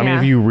tough. I mean,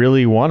 if you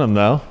really want them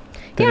though.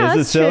 Yeah,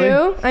 that's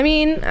true. I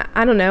mean,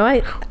 I don't know.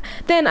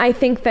 I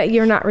think that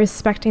you're not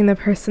respecting the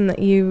person that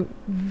you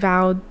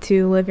vowed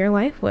to live your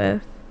life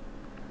with.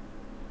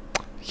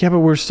 Yeah,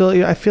 but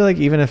I feel like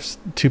even if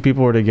two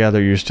people are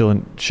together,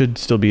 should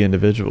still be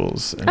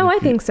individuals. And I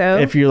think so.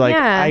 If you're like,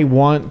 I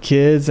want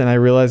kids and I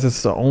realize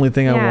it's the only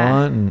thing I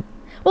want.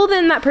 Well,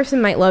 then that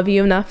person might love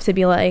you enough to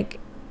be like,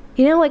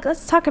 like,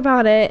 let's talk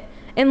about it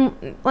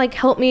and like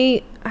help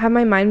me have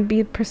my mind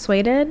be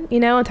persuaded,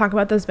 and talk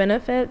about those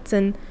benefits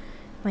and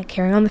like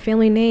carrying on the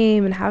family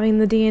name and having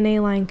the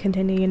DNA line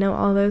continue,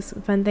 all those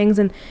fun things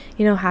and,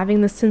 having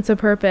this sense of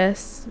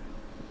purpose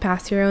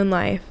past your own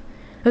life.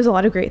 There's a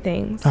lot of great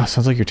things. Oh,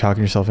 sounds like you're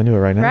talking yourself into it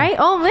right now. Right?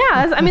 Oh,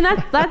 yeah. I mean,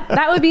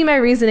 that would be my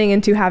reasoning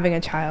into having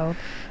a child.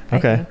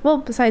 Okay. Well,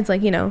 besides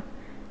like,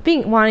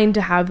 wanting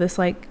to have this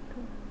like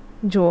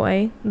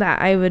joy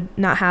that I would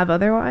not have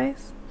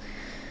otherwise,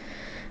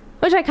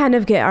 which I kind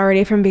of get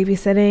already from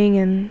babysitting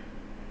and,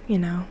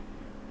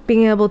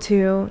 being able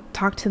to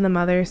talk to the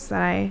mothers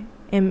that I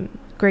am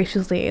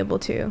graciously able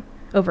to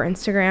over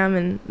Instagram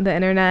and the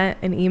internet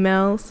and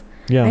emails.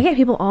 Yeah. I get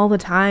people all the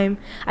time.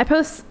 I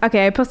post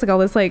like all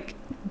this like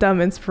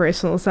dumb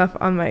inspirational stuff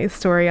on my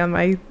story on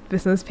my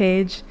business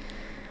page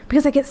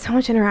because I get so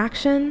much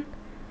interaction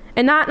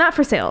and not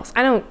for sales.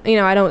 Honestly,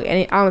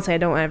 I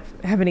don't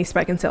have any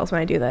spike in sales when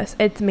I do this.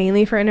 It's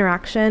mainly for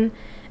interaction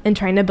and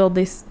trying to build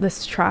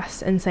this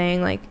trust and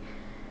saying like,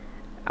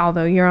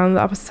 although you're on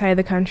the opposite side of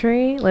the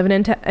country, living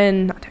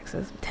in not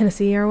Texas,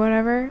 Tennessee or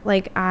whatever,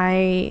 like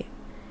I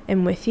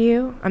am with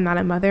you. I'm not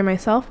a mother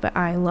myself, but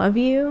I love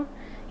you.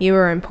 You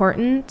are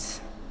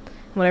important.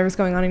 Whatever's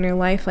going on in your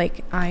life,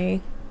 like I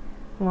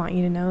want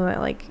you to know that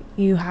like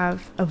you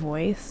have a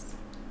voice.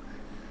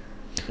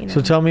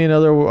 So tell me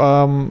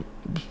another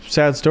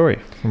sad story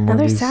from one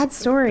of these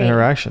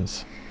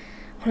interactions.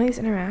 One of these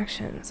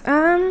interactions.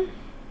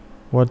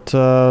 What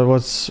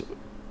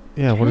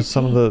is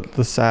some of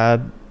the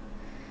sad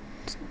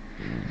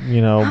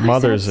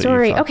mothers that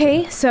story. you talked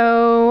Okay, to?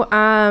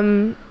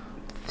 So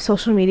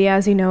social media,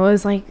 as you know,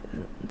 is like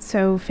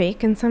so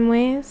fake in some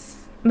ways.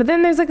 But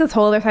then there's like this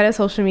whole other side of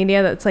social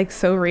media that's like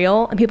so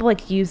real, and people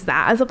like use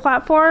that as a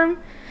platform.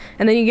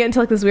 And then you get into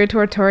like this weird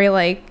territory,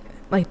 like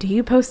do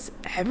you post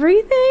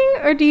everything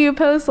or do you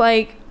post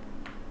like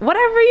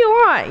whatever you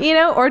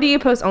want, or do you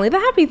post only the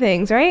happy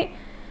things, right?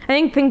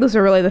 I think those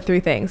are really the three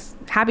things: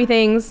 happy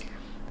things,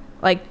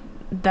 like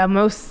the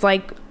most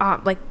like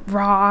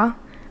raw,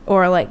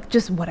 or like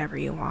just whatever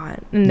you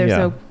want, and there's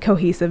no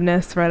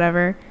cohesiveness,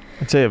 whatever.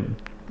 I'd say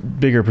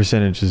bigger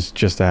percentage is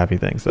just the happy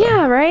things, though.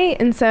 Yeah, right.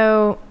 And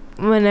so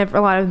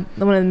whenever one of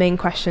the main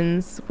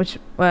questions which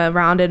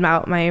rounded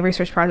out my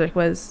research project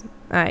was,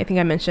 I think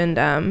I mentioned,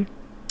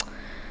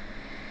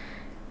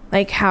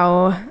 like,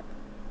 how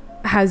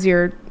has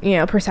your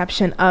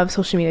perception of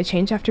social media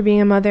changed after being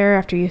a mother,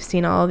 after you've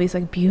seen all of these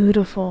like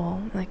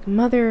beautiful like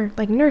mother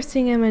like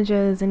nursing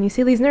images, and you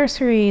see these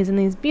nurseries and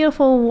these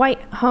beautiful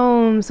white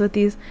homes with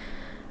these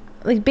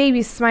like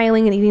babies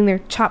smiling and eating their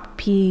chopped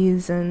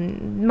peas,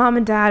 and mom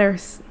and dad are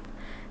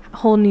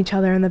holding each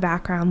other in the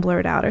background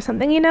blurred out or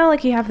something,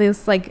 like you have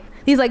these like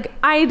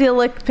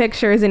idyllic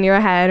pictures in your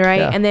head,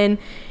 right? Yeah. And then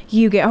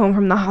you get home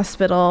from the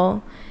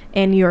hospital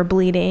and you're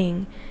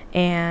bleeding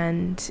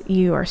and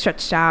you are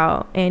stretched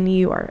out and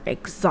you are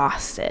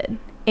exhausted,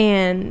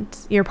 and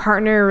your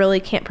partner really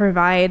can't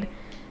provide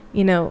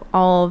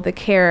all of the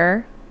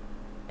care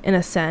in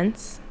a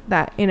sense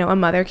that a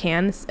mother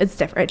can. It's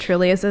different. It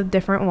truly is a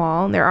different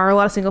wall. And there are a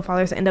lot of single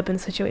fathers that end up in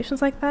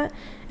situations like that,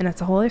 and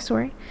that's a whole other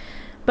story.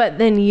 But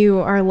then you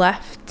are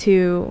left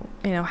to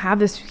have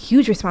this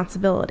huge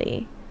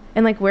responsibility,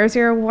 and like, where's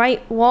your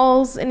white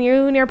walls and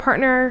you and your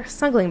partner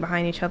snuggling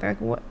behind each other?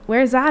 Like,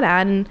 where's that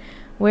at? And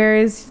where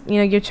is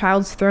your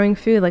child's throwing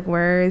food? Like,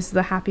 where is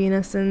the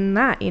happiness in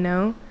that?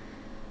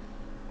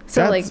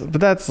 So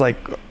but that's like,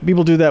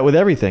 people do that with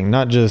everything,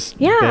 not just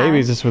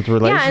babies, just with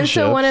relationships. Yeah, and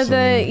so one of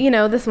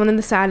the one of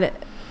the sad,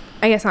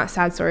 I guess not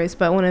sad stories,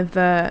 but one of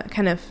the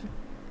kind of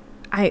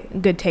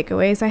good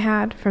takeaways I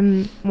had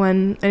from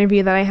one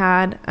interview that I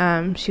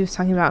had, she was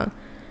talking about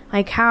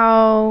like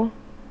how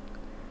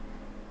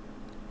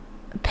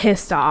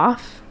pissed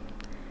off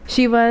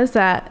she was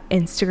that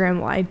Instagram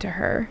lied to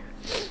her,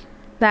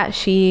 that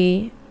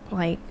she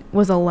like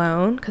was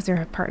alone because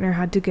her partner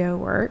had to go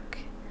work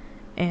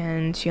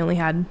and she only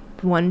had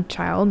one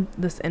child,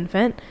 this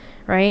infant,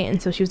 right?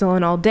 And so she was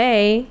alone all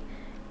day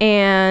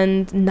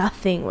and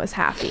nothing was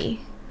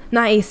happy.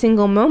 Not a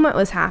single moment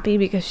was happy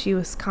because she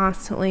was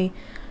constantly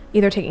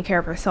either taking care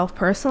of herself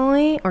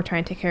personally or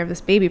trying to take care of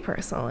this baby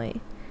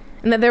personally.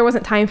 And that there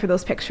wasn't time for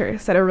those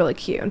pictures that are really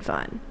cute and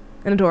fun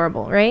and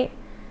adorable, right?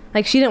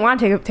 Like, she didn't want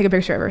to take a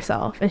picture of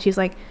herself. And she's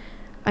like,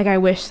 I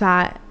wish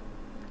that,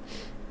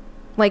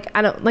 like,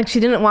 I don't, like, she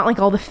didn't want, like,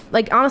 all the,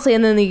 like, honestly,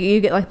 and then you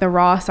get, like, the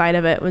raw side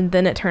of it when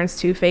then it turns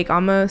too fake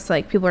almost.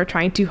 Like, people are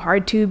trying too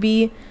hard to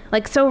be,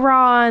 like, so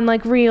raw and,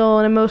 like, real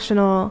and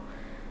emotional.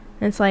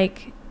 And it's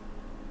like,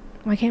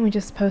 why can't we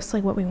just post,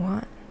 like, what we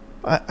want?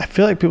 I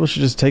feel like people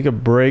should just take a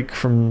break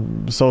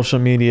from social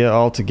media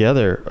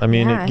altogether. I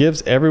mean, it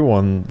gives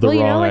everyone the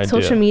wrong idea.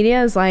 Social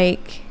media is,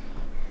 like,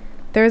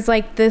 there's,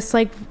 like, this,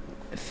 like,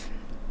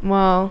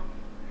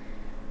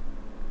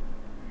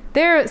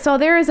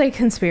 there is a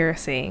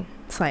conspiracy,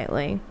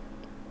 slightly.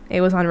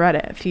 It was on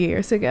Reddit a few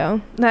years ago.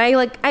 And I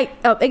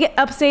get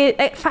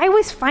updated. I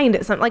always find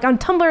it, like on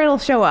Tumblr it'll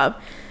show up,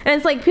 and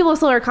it's like people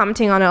still are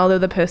commenting on it, although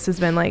the post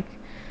has been like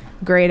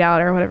grayed out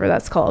or whatever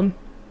that's called.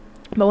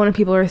 But one of the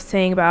people are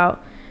saying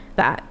about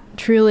that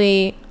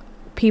truly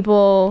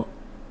people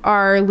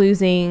are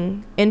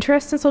losing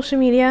interest in social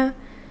media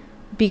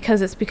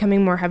because it's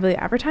becoming more heavily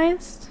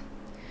advertised.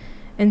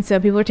 And so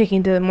people are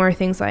taking to more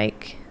things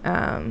like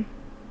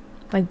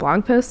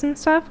blog posts and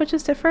stuff, which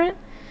is different.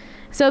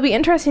 So it'll be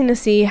interesting to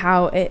see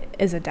how it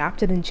is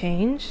adapted and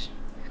changed.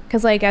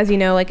 Because, like, as you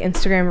know, like,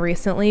 Instagram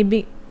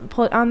recently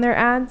put on their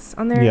ads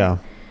on their...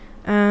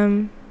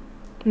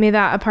 made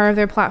that a part of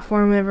their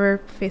platform whenever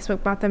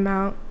Facebook bought them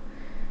out.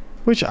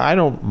 Which I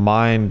don't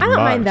mind. I don't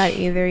mind that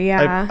either,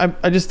 yeah.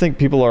 I just think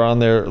people are on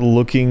there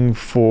looking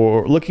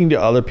to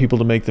other people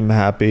to make them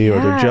happy,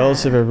 or they're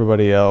jealous of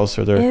everybody else,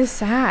 or it is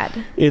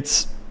sad.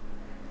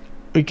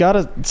 We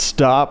gotta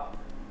stop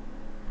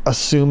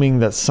assuming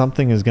that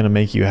something is gonna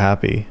make you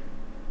happy.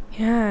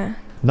 Yeah.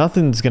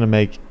 Nothing's gonna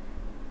make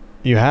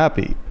you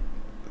happy.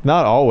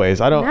 Not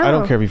always. I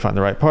don't care if you find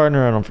the right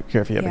partner. I don't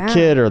care if you have a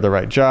kid or the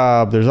right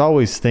job. There's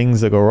always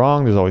things that go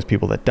wrong. There's always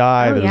people that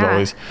die.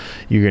 Always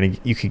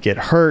you could get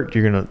hurt.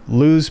 You're gonna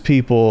lose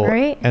people,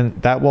 right?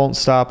 And that won't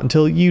stop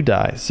until you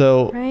die.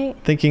 So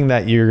thinking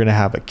that you're gonna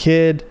have a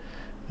kid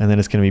and then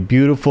it's gonna be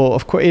beautiful.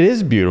 Of course, it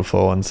is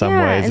beautiful in some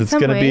ways. It's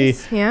gonna be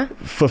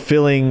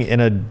fulfilling in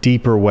a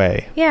deeper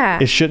way. Yeah.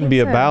 It shouldn't be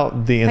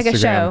about the Instagram like a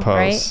show,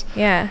 posts. Right?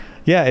 Yeah.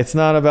 Yeah, it's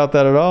not about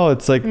that at all.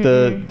 It's like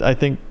I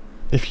think.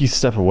 If you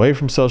step away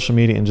from social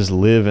media and just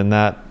live in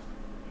that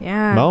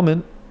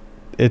moment,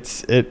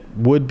 it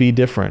would be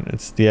different.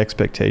 It's the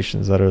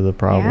expectations that are the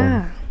problem.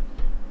 Yeah,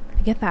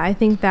 I get that. I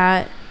think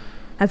that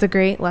that's a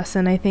great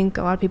lesson. I think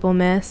a lot of people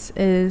miss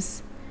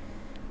is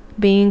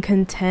being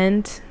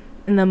content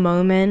in the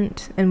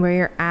moment and where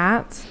you're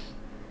at,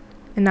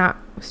 and not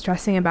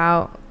stressing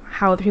about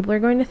how other people are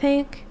going to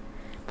think,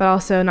 but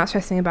also not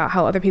stressing about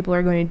how other people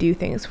are going to do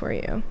things for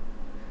you,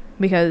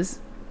 because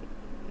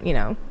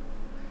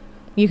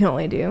you can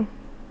only do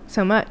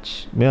so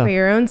much for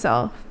your own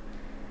self.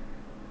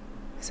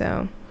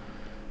 So,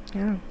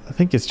 yeah. I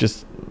think it's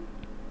just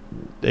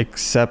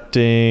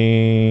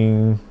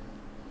accepting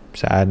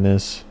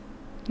sadness.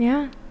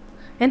 Yeah.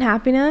 And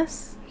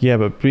happiness. Yeah,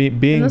 but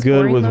being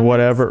good with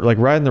whatever, like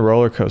riding the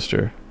roller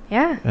coaster.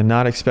 Yeah. and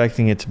not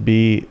expecting it to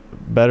be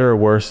better or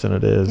worse than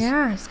it is.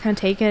 Yeah. Just kind of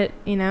take it,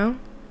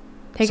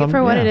 take Some- it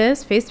for what yeah. it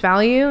is, face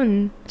value,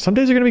 and Some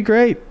days are going to be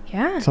great.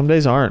 yeah. Some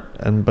days aren't,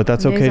 but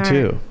that's Some days okay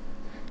too. aren't.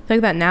 I feel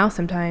like that now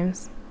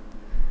sometimes.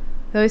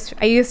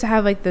 I used to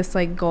have like this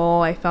like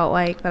goal. I felt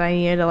like that I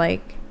needed to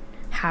like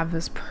have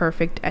this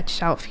perfect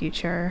etched out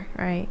future,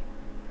 right?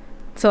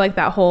 So like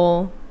that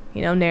whole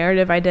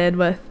narrative I did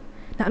with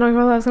not knowing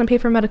whether I was going to pay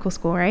for medical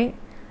school, right?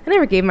 I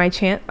never gave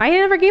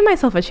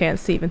myself a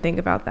chance to even think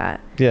about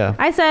that. Yeah.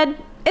 I said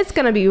it's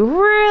going to be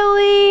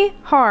really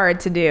hard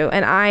to do,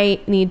 and I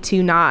need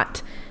to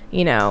not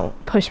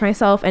push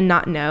myself and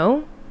not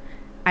know.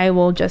 I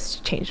will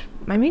just change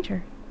my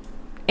major.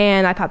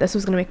 And I thought this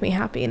was going to make me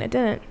happy, and it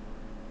didn't.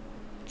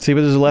 See,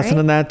 but there's a lesson Right?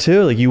 in that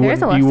too. Like you There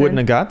is a wouldn't lesson.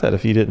 have got that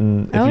if you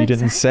didn't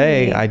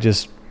say, exactly.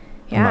 I'm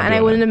Yeah, not and I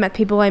doing wouldn't it. have met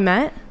people I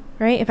met,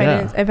 right? If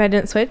Yeah. I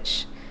didn't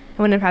switch,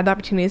 I wouldn't have had the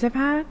opportunities I've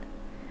had.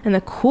 And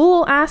the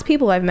cool ass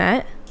people I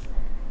met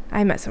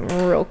some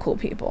real cool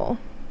people.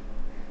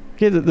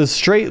 Yeah, the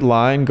straight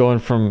line going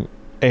from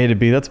A to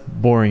B, that's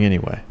boring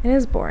anyway. It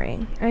is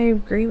boring. I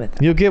agree with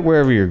that. You'll get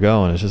wherever you're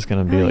going. It's just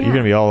going to be Oh, like, yeah. you're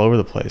going to be all over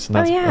the place. And Oh,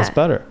 that's, yeah. that's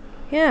better.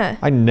 Yeah.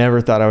 I never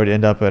thought I would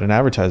end up at an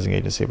advertising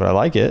agency, but I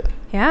like it.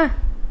 Yeah.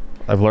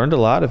 I've learned a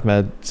lot. I've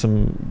met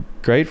some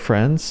great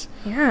friends,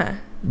 Yeah.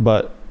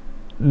 but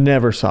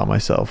never saw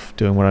myself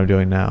doing what I'm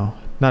doing now.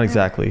 Not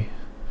exactly.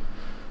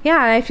 Yeah,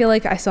 I feel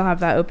like I still have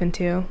that open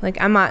too. Like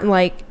I'm not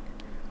like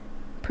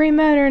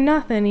pre-med or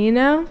nothing,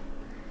 Yeah.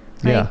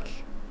 Like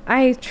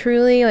I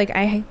truly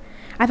I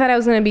thought I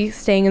was gonna be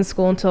staying in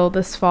school until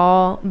this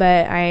fall,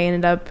 but I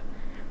ended up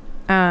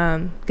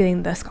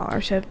getting the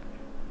scholarship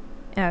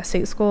at a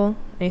state school,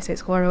 any state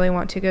school I really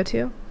want to go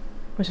to,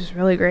 which is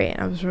really great.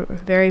 I was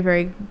very,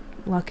 very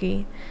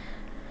lucky.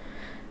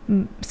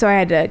 So I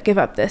had to give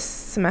up this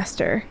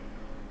semester.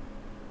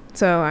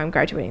 So I'm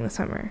graduating this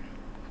summer.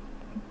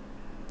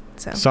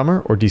 So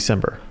Summer or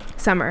December?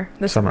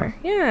 this summer.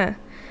 Yeah.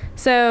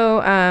 So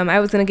I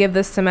was going to give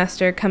this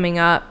semester coming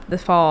up the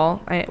fall,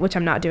 which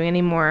I'm not doing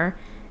anymore,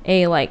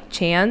 a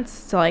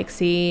chance to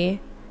see.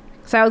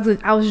 So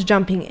I was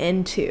jumping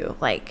into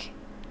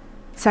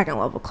second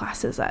level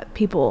classes that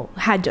people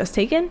had just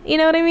taken, you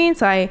know what I mean?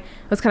 So I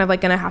was kind of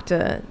going to have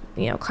to,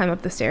 climb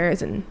up the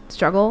stairs and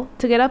struggle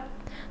to get up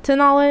to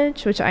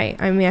knowledge, which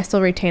I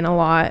still retain a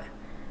lot.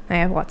 I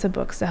have lots of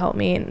books to help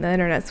me, and the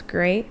internet's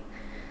great.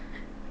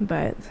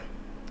 But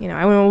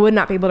I would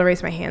not be able to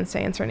raise my hands to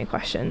answer any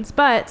questions.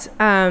 But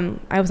I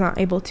was not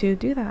able to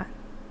do that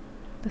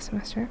this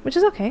semester, which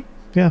is okay.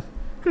 Yeah.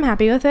 I'm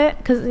happy with it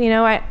because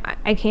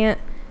I can't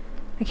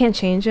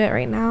change it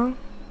right now.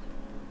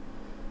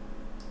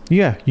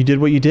 Yeah, you did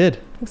what you did.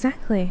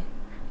 Exactly.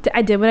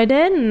 I did what I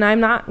did, and I'm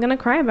not gonna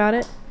cry about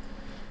it.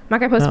 I'm not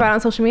gonna post about it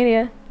on social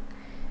media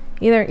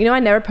either. I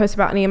never post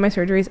about any of my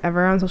surgeries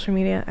ever on social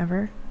media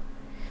ever.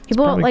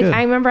 People probably good.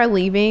 I remember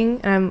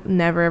leaving and I've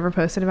never ever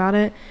posted about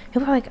it.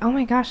 People are like, "Oh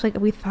my gosh,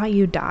 we thought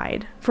you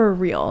died for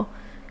real."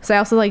 So I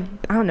also I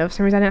don't know, for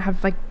some reason I didn't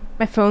have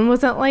my phone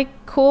wasn't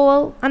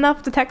cool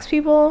enough to text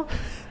people.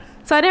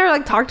 So I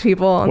never talked to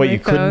people on Wait, my you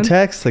phone. couldn't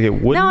text? It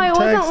wouldn't No, it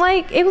text?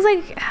 wasn't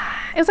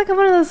it was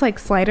one of those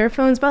slider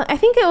phones, but I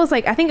think it was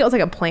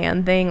a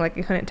plan thing.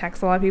 You couldn't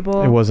text a lot of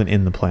people. It wasn't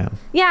in the plan.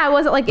 Yeah, it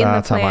wasn't in the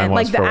That's how mine plan,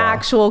 was the for a while.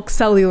 actual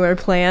cellular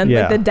plan,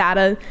 Yeah. the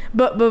data.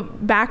 But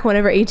back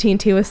whenever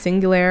AT&T was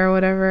Singular or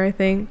whatever, I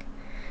think.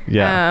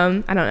 Yeah.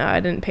 I don't know. I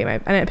didn't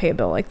pay a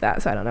bill like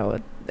that, so I don't know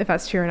if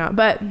that's true or not.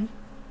 But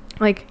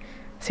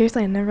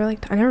seriously, I never really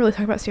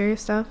talk about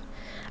serious stuff.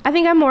 I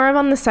think I'm more of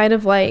on the side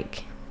of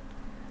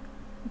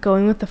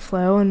going with the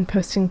flow and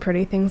posting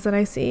pretty things that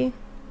I see.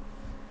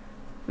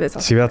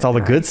 See, that's all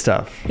the good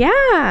stuff.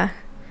 Yeah.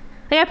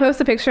 I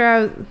posted a picture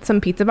of some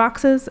pizza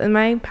boxes in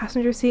my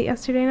passenger seat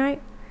yesterday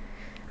night.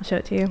 I'll show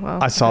it to you. Well,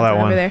 I saw that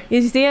over one. there.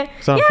 Did you see it?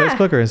 Is it on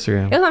Facebook or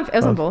Instagram? It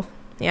was on both.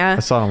 Yeah. I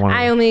saw it on one.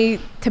 I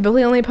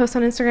typically only post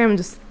on Instagram and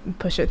just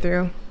push it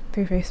through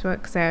Facebook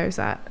because there's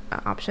that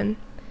option.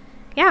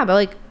 Yeah,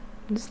 but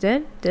I just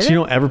did So it. you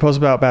don't ever post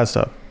about bad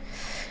stuff?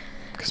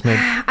 Because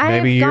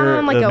maybe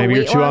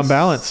you're too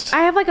unbalanced. I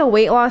have a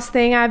weight loss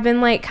thing I've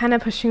been kind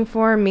of pushing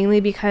for, mainly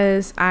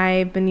because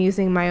I've been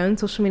using my own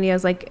social media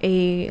as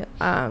a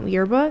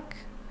yearbook.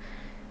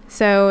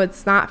 So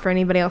it's not for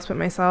anybody else but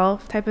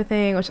myself type of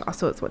thing, which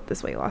also is what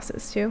this weight loss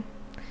is too.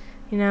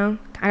 I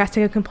got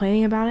sick of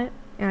complaining about it,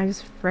 and I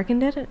just freaking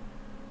did it.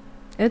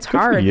 It's Good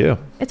hard. for you.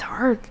 It's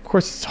hard. Of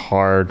course, it's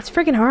hard. It's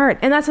freaking hard.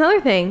 And that's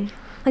another thing.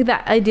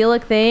 That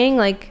idyllic thing,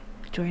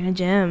 join a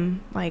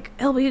gym.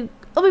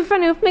 It'll be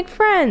fun to make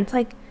friends.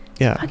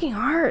 Yeah. It's fucking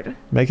hard.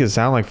 Make it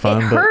sound like fun.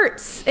 It but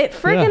hurts. It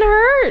freaking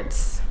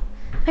hurts.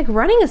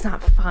 Running is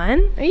not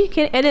fun. Are you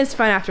kidding? It is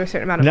fun after a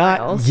certain amount of Not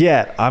miles.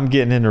 yet. I'm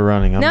getting into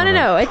running.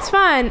 No. It's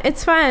fun.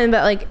 It's fun.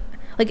 But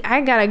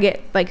I gotta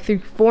get through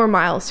 4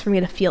 miles for me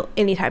to feel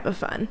any type of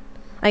fun.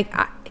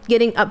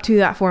 Getting up to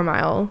that 4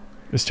 mile.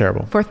 It's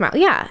terrible. 4th mile.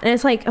 Yeah. And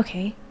it's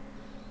okay.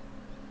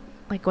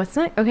 What's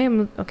next? Okay.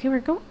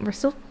 We're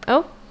still.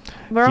 Oh,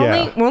 We're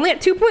Yeah. only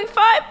at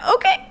 2.5.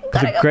 Okay.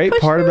 The great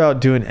part about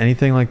doing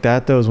anything like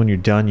that, though, is when you're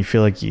done, you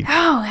feel like you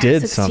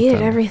did succeeded something.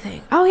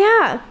 everything. Oh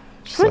yeah.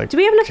 Just What, like, do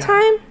we have enough God.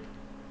 time? Do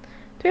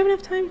we have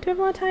enough time? Do we have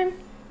a lot of time?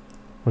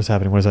 What's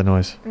happening? What is that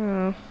noise?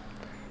 Oh,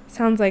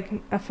 sounds like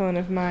a phone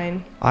of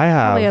mine. I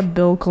Probably a have.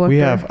 bill collector. We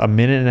have a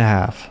minute and a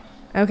half.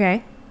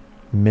 Okay.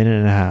 Minute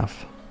and a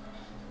half.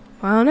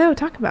 Well, I don't know.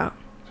 Talk about.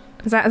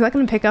 Is that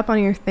going to pick up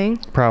on your thing?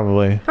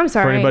 Probably. I'm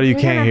sorry. For anybody who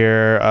We're can't gonna-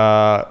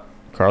 hear,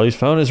 Carly's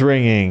phone is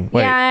ringing.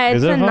 Wait, yeah, it's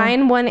is it a a phone?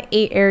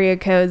 918 area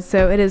code,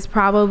 so it is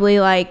probably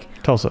like.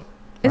 Tulsa.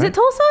 Is right? it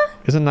Tulsa?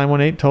 Isn't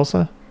 918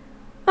 Tulsa?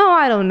 Oh,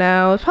 I don't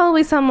know. It's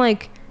probably some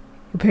like,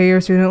 you pay your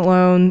student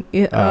loan.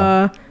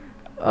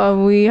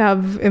 We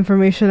have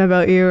information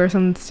about you or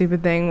some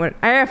stupid thing. What?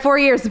 I have 4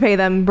 years to pay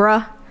them,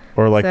 bruh.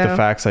 Or like the So-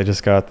 fax I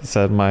just got that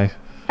said my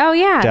Oh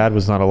yeah. dad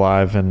was not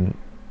alive and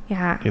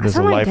Yeah. there's That's a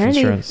an life identity-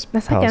 insurance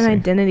That's like policy. an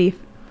identity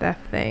theft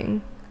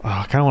thing. oh,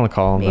 I kind of want to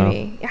call him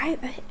Maybe. I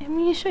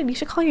mean, you should. You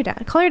should call your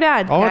dad. Call your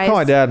dad. though. I want to guys. call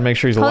my dad and make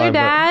sure he's Call alive. your but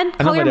dad. I know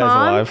Call my your dad's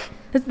mom. alive.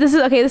 This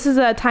is okay. This is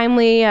a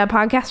timely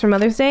podcast for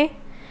Mother's Day.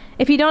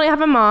 If you don't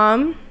have a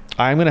mom,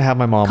 I'm gonna have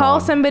my mom call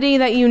on. somebody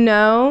that you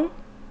know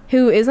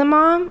who is a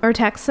mom, or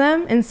text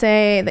them and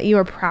say that you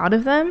are proud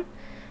of them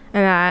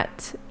and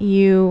that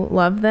you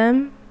love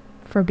them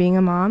for being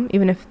a mom,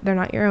 even if they're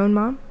not your own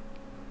mom.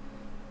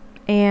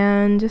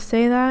 And just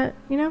say that,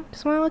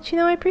 just want to let you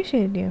know I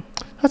appreciated you.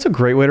 That's a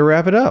great way to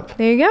wrap it up.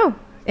 There you go.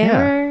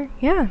 And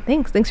Yeah.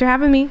 thanks. Thanks for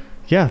having me.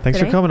 Yeah, thanks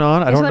for Today? coming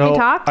on. I Thanks don't for letting know.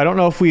 me talk. I don't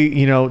know if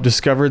we,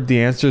 discovered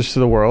the answers to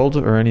the world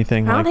or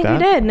anything I like don't that.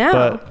 think we did, no.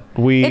 But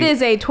we. It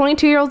is a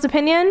 22-year-old's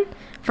opinion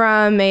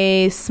from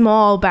a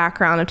small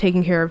background of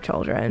taking care of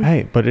children.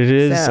 Hey, but it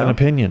is So, an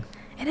opinion.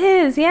 It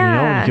is,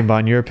 yeah. You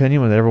combine your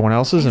opinion with everyone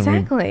else's, and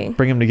Exactly. we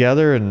bring them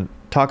together and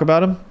talk about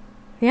them.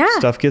 Yeah.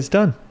 Stuff gets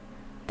done.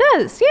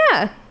 Does,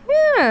 yeah.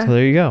 Yeah. So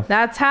there you go.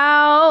 That's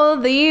how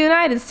the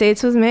United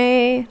States was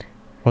made,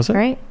 Was it?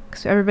 right?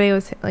 Because everybody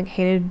was like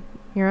hated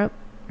Europe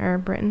or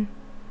Britain,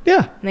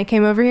 Yeah. and they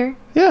came over here.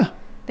 Yeah.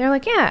 They're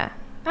like, yeah,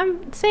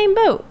 I'm same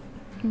boat,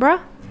 bruh.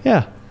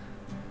 Yeah.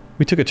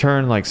 We took a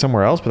turn like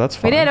somewhere else, but that's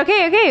fine. We did.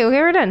 Okay,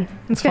 we're done.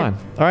 That's good. fine.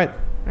 All right.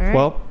 All right.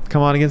 Well,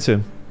 come on again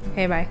soon.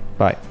 Okay, bye.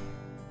 Bye.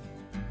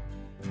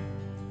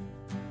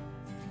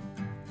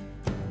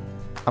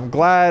 I'm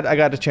glad I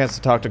got a chance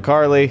to talk to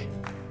Carly.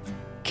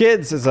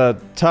 Kids is a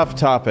tough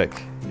topic.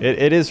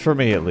 It is for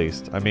me, at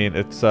least. I mean,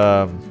 it's,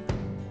 I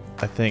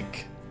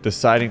think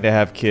deciding to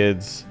have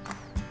kids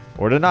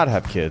or to not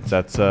have kids,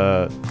 that's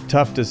a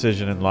tough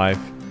decision in life.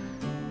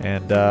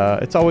 And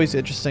it's always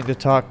interesting to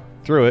talk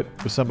through it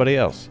with somebody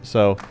else.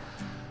 So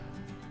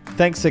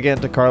thanks again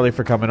to Carly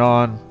for coming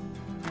on.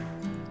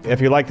 If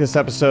you like this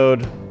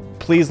episode,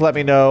 please let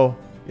me know.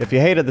 If you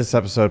hated this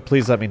episode,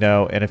 please let me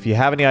know. And if you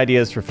have any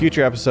ideas for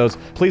future episodes,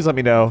 please let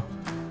me know.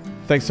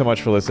 Thanks so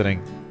much for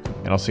listening,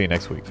 and I'll see you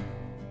next week.